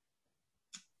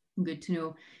 Good to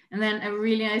know. And then a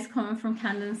really nice comment from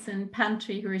Candace and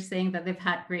Pantry, who are saying that they've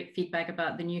had great feedback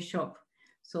about the new shop.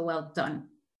 So well done.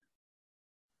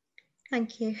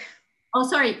 Thank you. Oh,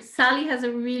 sorry. Sally has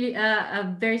a really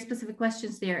a very specific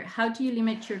questions there. How do you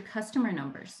limit your customer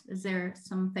numbers? Is there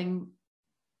some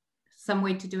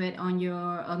way to do it on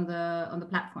the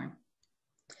platform?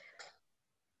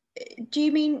 Do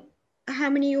you mean how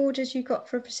many orders you got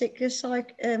for a particular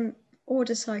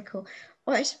order cycle?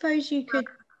 Well, I suppose you could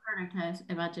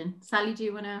imagine. Sally, do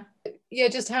you want to? Yeah,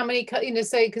 just how many, you know,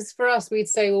 say, because for us, we'd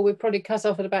say, well, we'd probably cut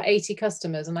off at about 80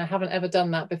 customers, and I haven't ever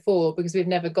done that before because we've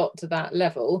never got to that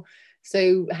level.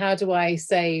 So how do I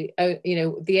say, oh, you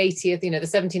know, the 80th, you know, the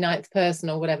 79th person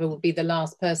or whatever would be the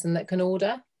last person that can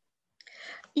order?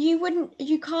 You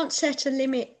can't set a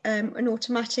limit, an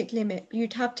automatic limit.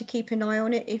 You'd have to keep an eye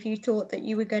on it if you thought that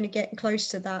you were going to get close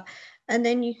to that. And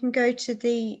then you can go to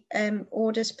the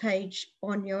orders page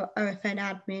on your OFN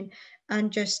admin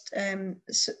and just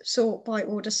sort by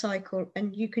order cycle.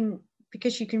 And you can,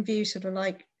 because you can view sort of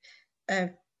like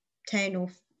 10 or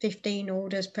 15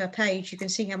 orders per page, you can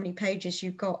see how many pages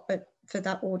you've got for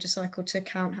that order cycle to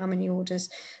count how many orders.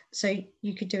 So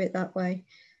you could do it that way.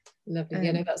 Lovely.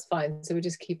 Yeah, no, that's fine. So we'll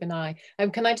just keep an eye.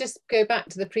 Can I just go back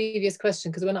to the previous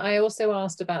question? Because when I also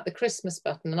asked about the Christmas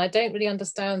button, and I don't really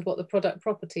understand what the product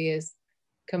property is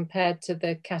compared to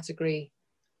the category.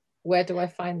 Where do I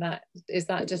find that? Is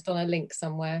that just on a link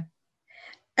somewhere?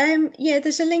 Yeah,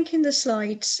 there's a link in the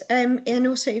slides. And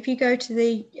also if you go to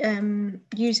the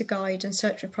user guide and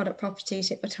search for product properties,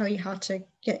 it will tell you how to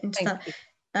get into that.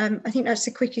 I think that's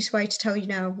the quickest way to tell you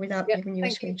now without giving you a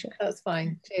screenshot. That's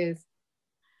fine. Cheers.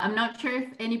 I'm not sure if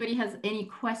anybody has any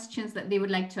questions that they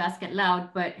would like to ask out loud,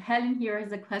 but Helen here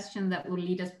has a question that will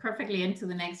lead us perfectly into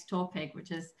the next topic, which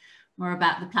is more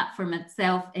about the platform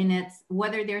itself, and it's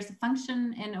whether there's a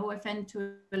function in OFN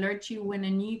to alert you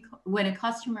when a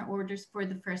customer orders for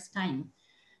the first time.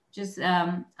 Just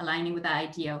aligning with the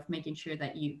idea of making sure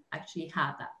that you actually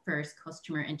have that first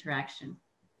customer interaction.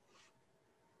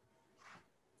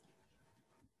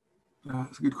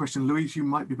 That's a good question. Louise, you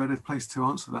might be better placed to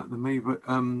answer that than me, but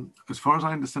as far as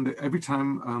I understand it, every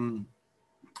time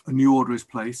a new order is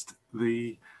placed,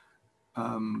 the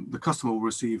customer will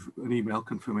receive an email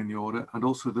confirming the order, and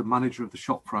also the manager of the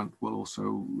shopfront will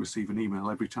also receive an email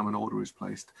every time an order is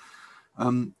placed.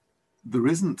 There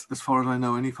isn't, as far as I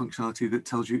know, any functionality that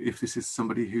tells you if this is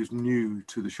somebody who's new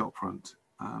to the shopfront,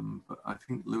 but I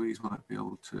think Louise might be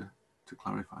able to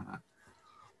clarify that.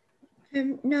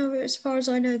 No, as far as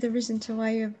I know, there isn't a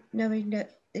way of knowing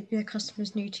that if the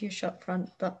customer's new to your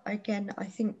shopfront. But again, I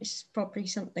think this is probably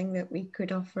something that we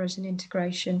could offer as an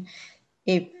integration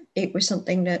if it was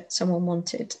something that someone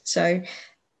wanted. So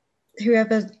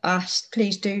whoever asked,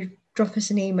 please do drop us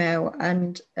an email,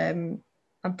 and I'm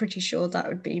pretty sure that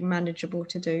would be manageable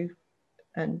to do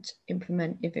and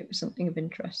implement if it was something of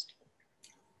interest.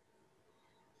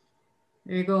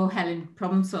 There you go, Helen,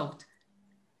 problem solved.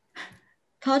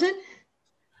 Pardon?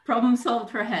 Problem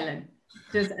solved for Helen.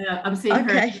 Just I'm seeing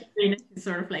her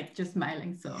sort of like just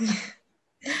smiling. So,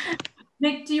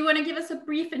 Nick, do you want to give us a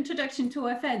brief introduction to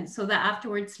OFN so that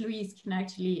afterwards Louise can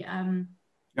actually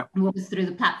walk us through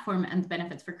the platform and the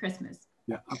benefits for Christmas?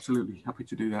 Yeah, absolutely, happy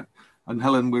to do that. And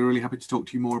Helen, we're really happy to talk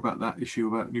to you more about that issue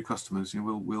about new customers. You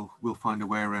know, we'll find a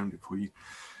way around it for you.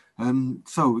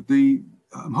 So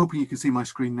I'm hoping you can see my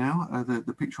screen now.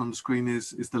 The picture on the screen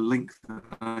is the link that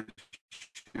I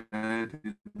shared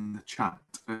in the chat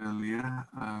earlier.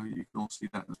 You can also see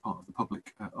that as part of the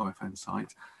public OFN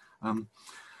site.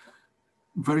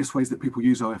 Various ways that people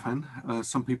use OFN.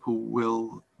 Some people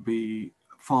will be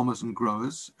farmers and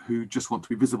growers who just want to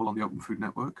be visible on the Open Food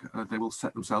Network. They will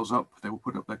set themselves up, they will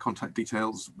put up their contact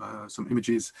details, some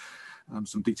images,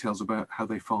 some details about how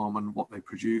they farm and what they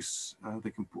produce.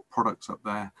 They can put products up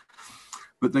there.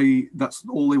 But that's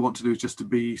all they want to do, is just to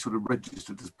be sort of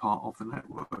registered as part of the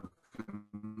network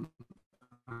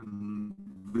and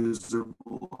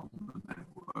visible on the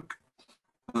network.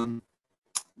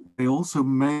 They also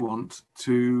may want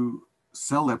to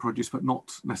sell their produce, but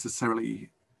not necessarily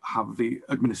have the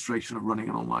administration of running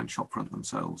an online shopfront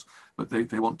themselves, but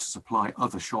they want to supply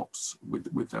other shops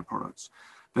with their products.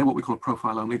 They're what we call a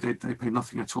profile only. They pay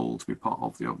nothing at all to be part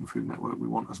of the Open Food Network. We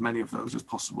want as many of those as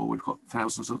possible. We've got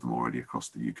thousands of them already across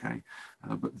the UK,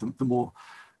 but the more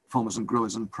farmers and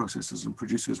growers and processors and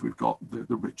producers we've got,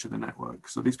 the richer the network.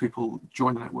 So these people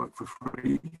join the network for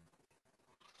free.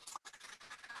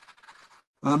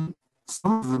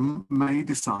 Some of them may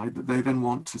decide that they then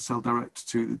want to sell direct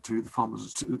to the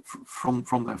farmers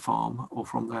from their farm or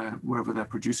from wherever they're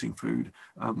producing food,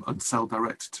 and sell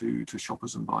direct to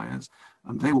shoppers and buyers.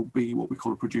 And they will be what we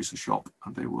call a producer shop,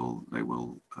 and they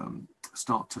will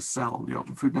start to sell on the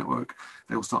Open Food Network.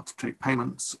 They will start to take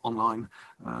payments online.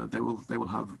 They will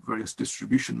have various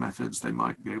distribution methods. They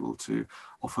might be able to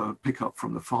offer pickup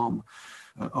from the farm.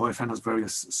 OFN has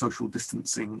various social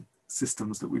distancing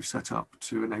systems that we've set up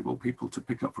to enable people to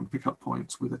pick up from pickup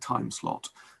points with a time slot,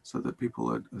 so that people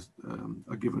are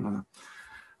given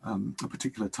a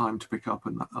particular time to pick up,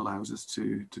 and that allows us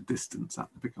to distance at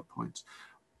the pickup points.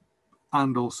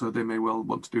 And also they may well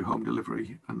want to do home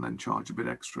delivery and then charge a bit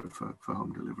extra for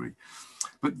home delivery.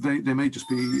 But they may just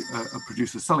be a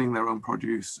producer selling their own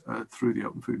produce through the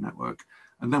Open Food Network,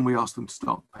 and then we ask them to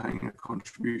start paying a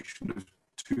contribution of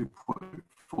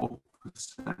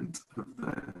 2.4% of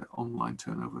their online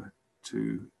turnover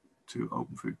to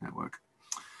Open Food Network.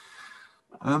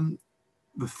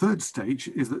 The third stage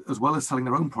is that, as well as selling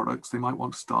their own products, they might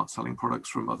want to start selling products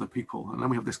from other people. And then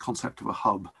we have this concept of a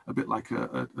hub, a bit like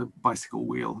a bicycle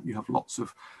wheel. You have lots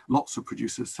of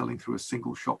producers selling through a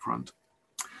single shop front.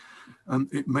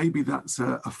 It may be that's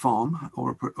a farm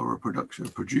or a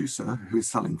producer who is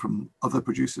selling from other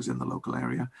producers in the local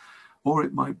area. Or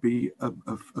it might be a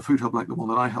food hub like the one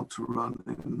that I helped to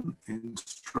run in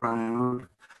Stroud,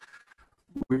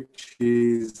 which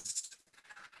is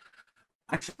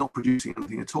actually not producing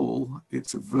anything at all.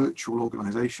 It's a virtual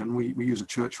organization. We use a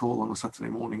church hall on a Saturday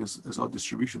morning as our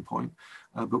distribution point,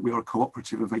 but we are a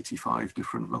cooperative of 85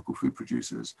 different local food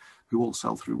producers who all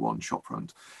sell through one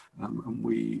shopfront. And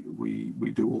we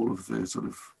do all of the sort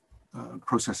of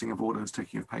processing of orders,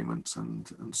 taking of payments,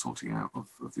 and sorting out of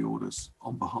the orders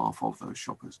on behalf of those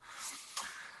shoppers.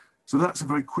 So that's a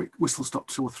very quick whistle-stop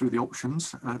tour through the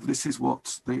options. This is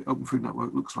what the Open Food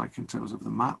Network looks like in terms of the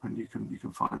map, and you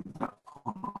can find that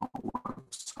on our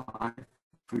website,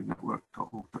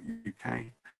 foodnetwork.org.uk.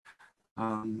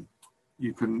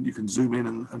 You can zoom in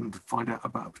and find out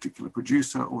about a particular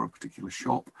producer or a particular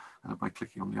shop by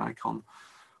clicking on the icon.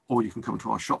 Or you can come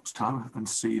to our shops tab and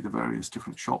see the various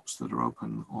different shops that are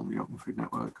open on the Open Food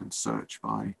Network and search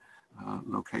by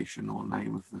location or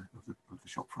name of the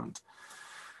shop front.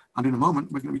 And in a moment,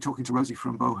 we're going to be talking to Rosie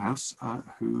from Bowhouse,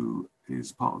 who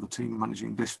is part of the team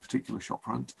managing this particular shop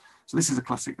front. So this is a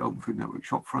classic Open Food Network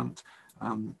shop front.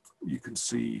 You can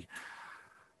see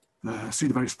the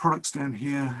various products down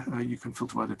here. You can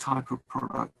filter by the type of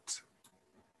product.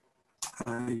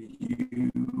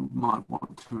 You might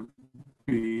want to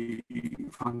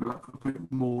find out a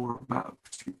bit more about a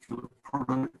particular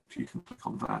product. You can click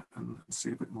on that and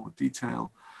see a bit more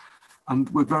detail. And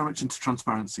we're very much into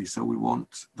transparency, so we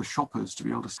want the shoppers to be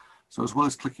able to, so as well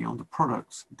as clicking on the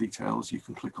product details, you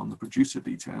can click on the producer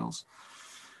details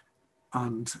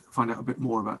and find out a bit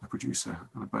more about the producer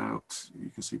and you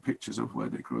can see pictures of where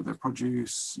they grow their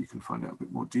produce. You can find out a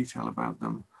bit more detail about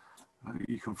them.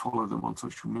 You can follow them on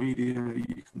social media,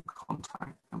 you can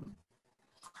contact them.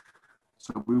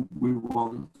 So we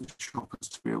want the shoppers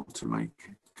to be able to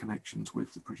make connections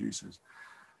with the producers.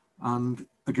 And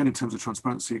again, in terms of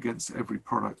transparency, against every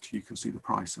product, you can see the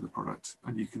price of the product,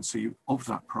 and you can see of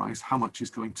that price, how much is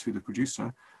going to the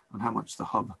producer and how much the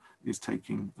hub is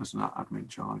taking as an admin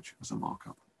charge, as a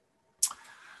markup.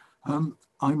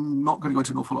 I'm not going to go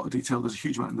into an awful lot of detail. There's a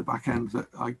huge amount in the back end that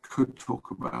I could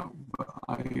talk about, but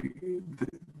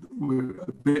we're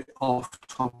a bit off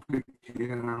topic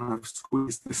here, and I've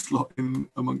squeezed this lot in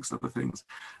amongst other things.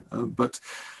 But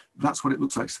that's what it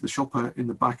looks like. So the shopper in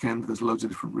the back end, there's loads of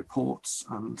different reports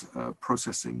and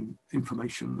processing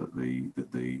information that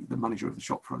the manager of the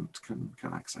shopfront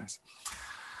can access.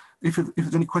 If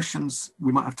there's any questions,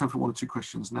 we might have time for one or two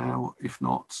questions now. If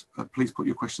not, please put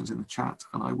your questions in the chat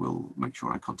and I will make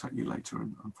sure I contact you later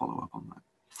and follow up on that.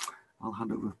 I'll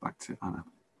hand over back to Anna.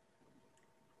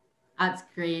 That's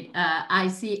great. I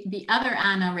see the other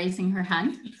Anna raising her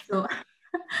hand. So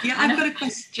yeah, I've got a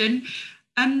question.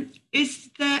 Is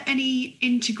there any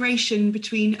integration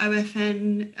between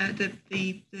OFN,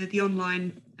 the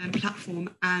online platform,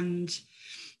 and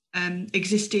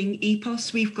existing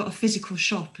EPOS? We've got a physical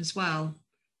shop as well,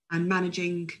 and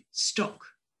managing stock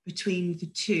between the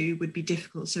two would be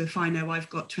difficult. So if I know I've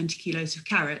got 20 kilos of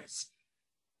carrots,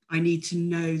 I need to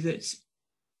know that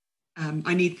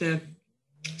I need the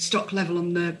stock level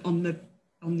on the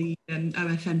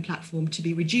OFN platform to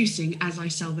be reducing as I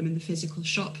sell them in the physical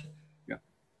shop.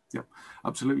 Yeah,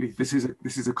 absolutely. This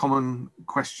is a common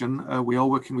question. We are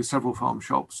working with several farm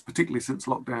shops, particularly since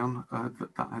lockdown.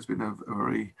 That has been a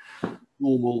very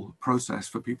normal process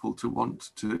for people to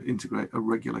want to integrate a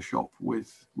regular shop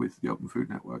with the Open Food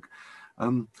Network.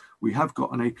 We have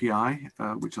got an API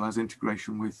which allows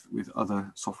integration with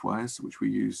other softwares, which we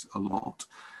use a lot.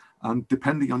 And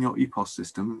depending on your EPOS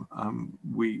system,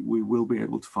 we will be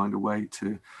able to find a way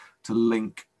to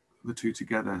link the two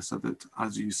together, so that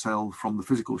as you sell from the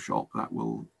physical shop, that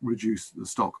will reduce the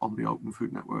stock on the Open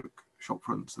Food Network shop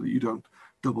front, so that you don't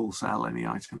double sell any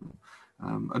item,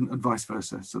 and vice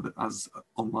versa, so that as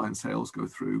online sales go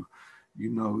through,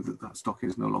 you know that stock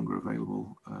is no longer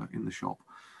available in the shop.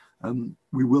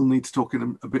 We will need to talk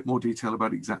in a bit more detail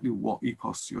about exactly what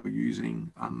EPOS you're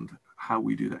using and how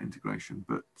we do that integration,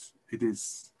 but it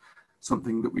is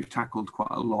something that we've tackled quite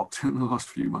a lot in the last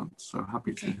few months. So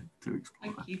happy to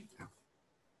explore that. You. Yeah.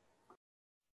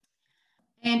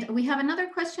 And we have another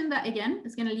question that, again,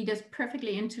 is going to lead us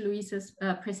perfectly into Louisa's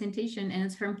presentation. And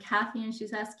it's from Kathy, and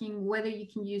she's asking whether you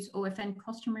can use OFN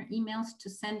customer emails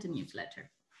to send a newsletter.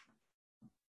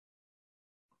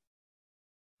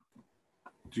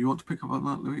 Do you want to pick up on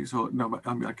that, Louise? Or no,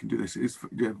 I mean, I can do this. It's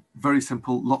very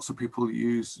simple. Lots of people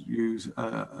use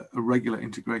a regular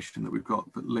integration that we've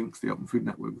got that links the Open Food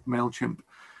Network with MailChimp.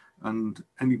 And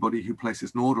anybody who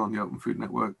places an order on the Open Food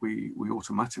Network, we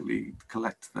automatically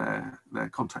collect their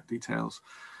contact details.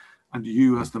 And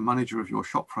you, as the manager of your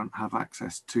shopfront, have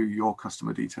access to your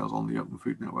customer details on the Open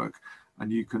Food Network.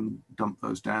 And you can dump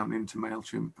those down into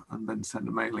MailChimp and then send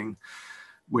a mailing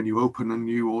when you open a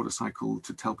new order cycle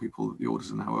to tell people that the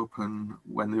orders are now open.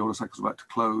 When the order cycle is about to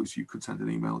close, you could send an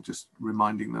email just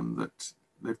reminding them that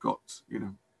they've got,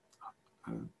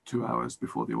 2 hours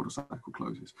before the order cycle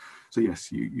closes. So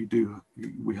yes,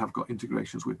 we have got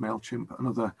integrations with MailChimp and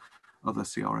other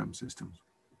CRM systems.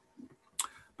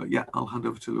 But yeah, I'll hand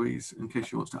over to Louise in case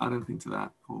she wants to add anything to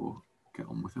that or get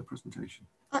on with her presentation.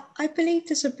 I believe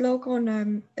there's a blog on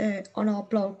our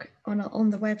blog on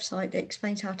the website that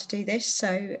explains how to do this.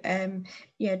 So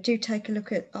yeah, do take a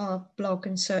look at our blog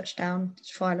and search down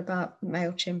the file about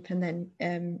MailChimp, and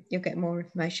then you'll get more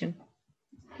information.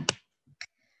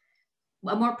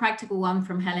 A more practical one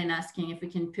from Helen asking if we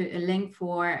can put a link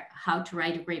for how to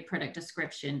write a great product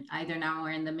description, either now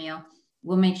or in the mail.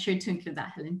 We'll make sure to include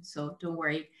that, Helen, so don't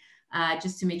worry.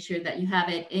 Just to make sure that you have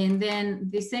it. And then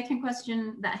the second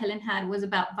question that Helen had was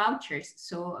about vouchers.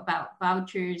 So about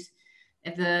vouchers,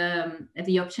 if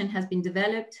the option has been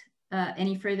developed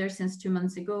any further since 2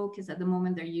 months ago, because at the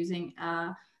moment they're using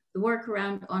the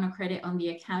workaround on a credit on the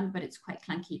account, but it's quite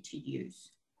clunky to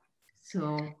use.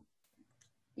 So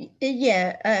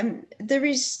yeah, there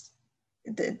is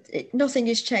nothing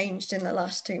has changed in the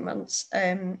last 2 months.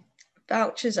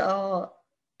 Vouchers are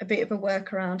a bit of a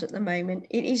workaround at the moment.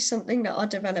 It is something that our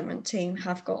development team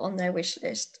have got on their wish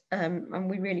list, and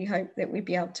we really hope that we'll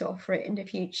be able to offer it in the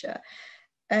future.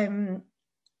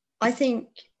 I think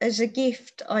as a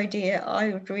gift idea, I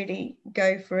would really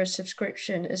go for a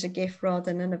subscription as a gift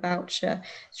rather than a voucher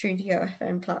through the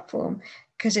OFN platform,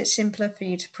 because it's simpler for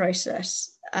you to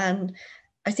process. And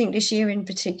I think this year in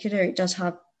particular, it does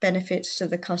have benefits to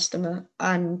the customer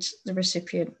and the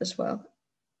recipient as well.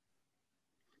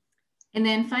 And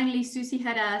then finally, Susie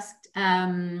had asked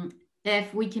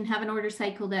if we can have an order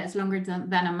cycle that is longer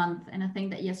than a month. And I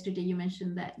think that yesterday you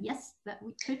mentioned that, yes, that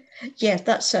we could. Yeah,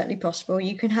 that's certainly possible.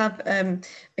 You can have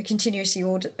a continuously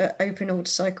open order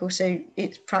cycle. So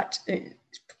it's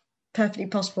perfectly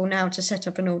possible now to set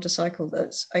up an order cycle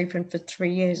that's open for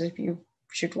 3 years if you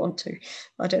should want to.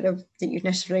 I don't know that you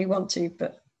necessarily want to,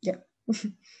 but yeah.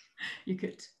 You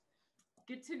could.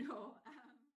 Good to know.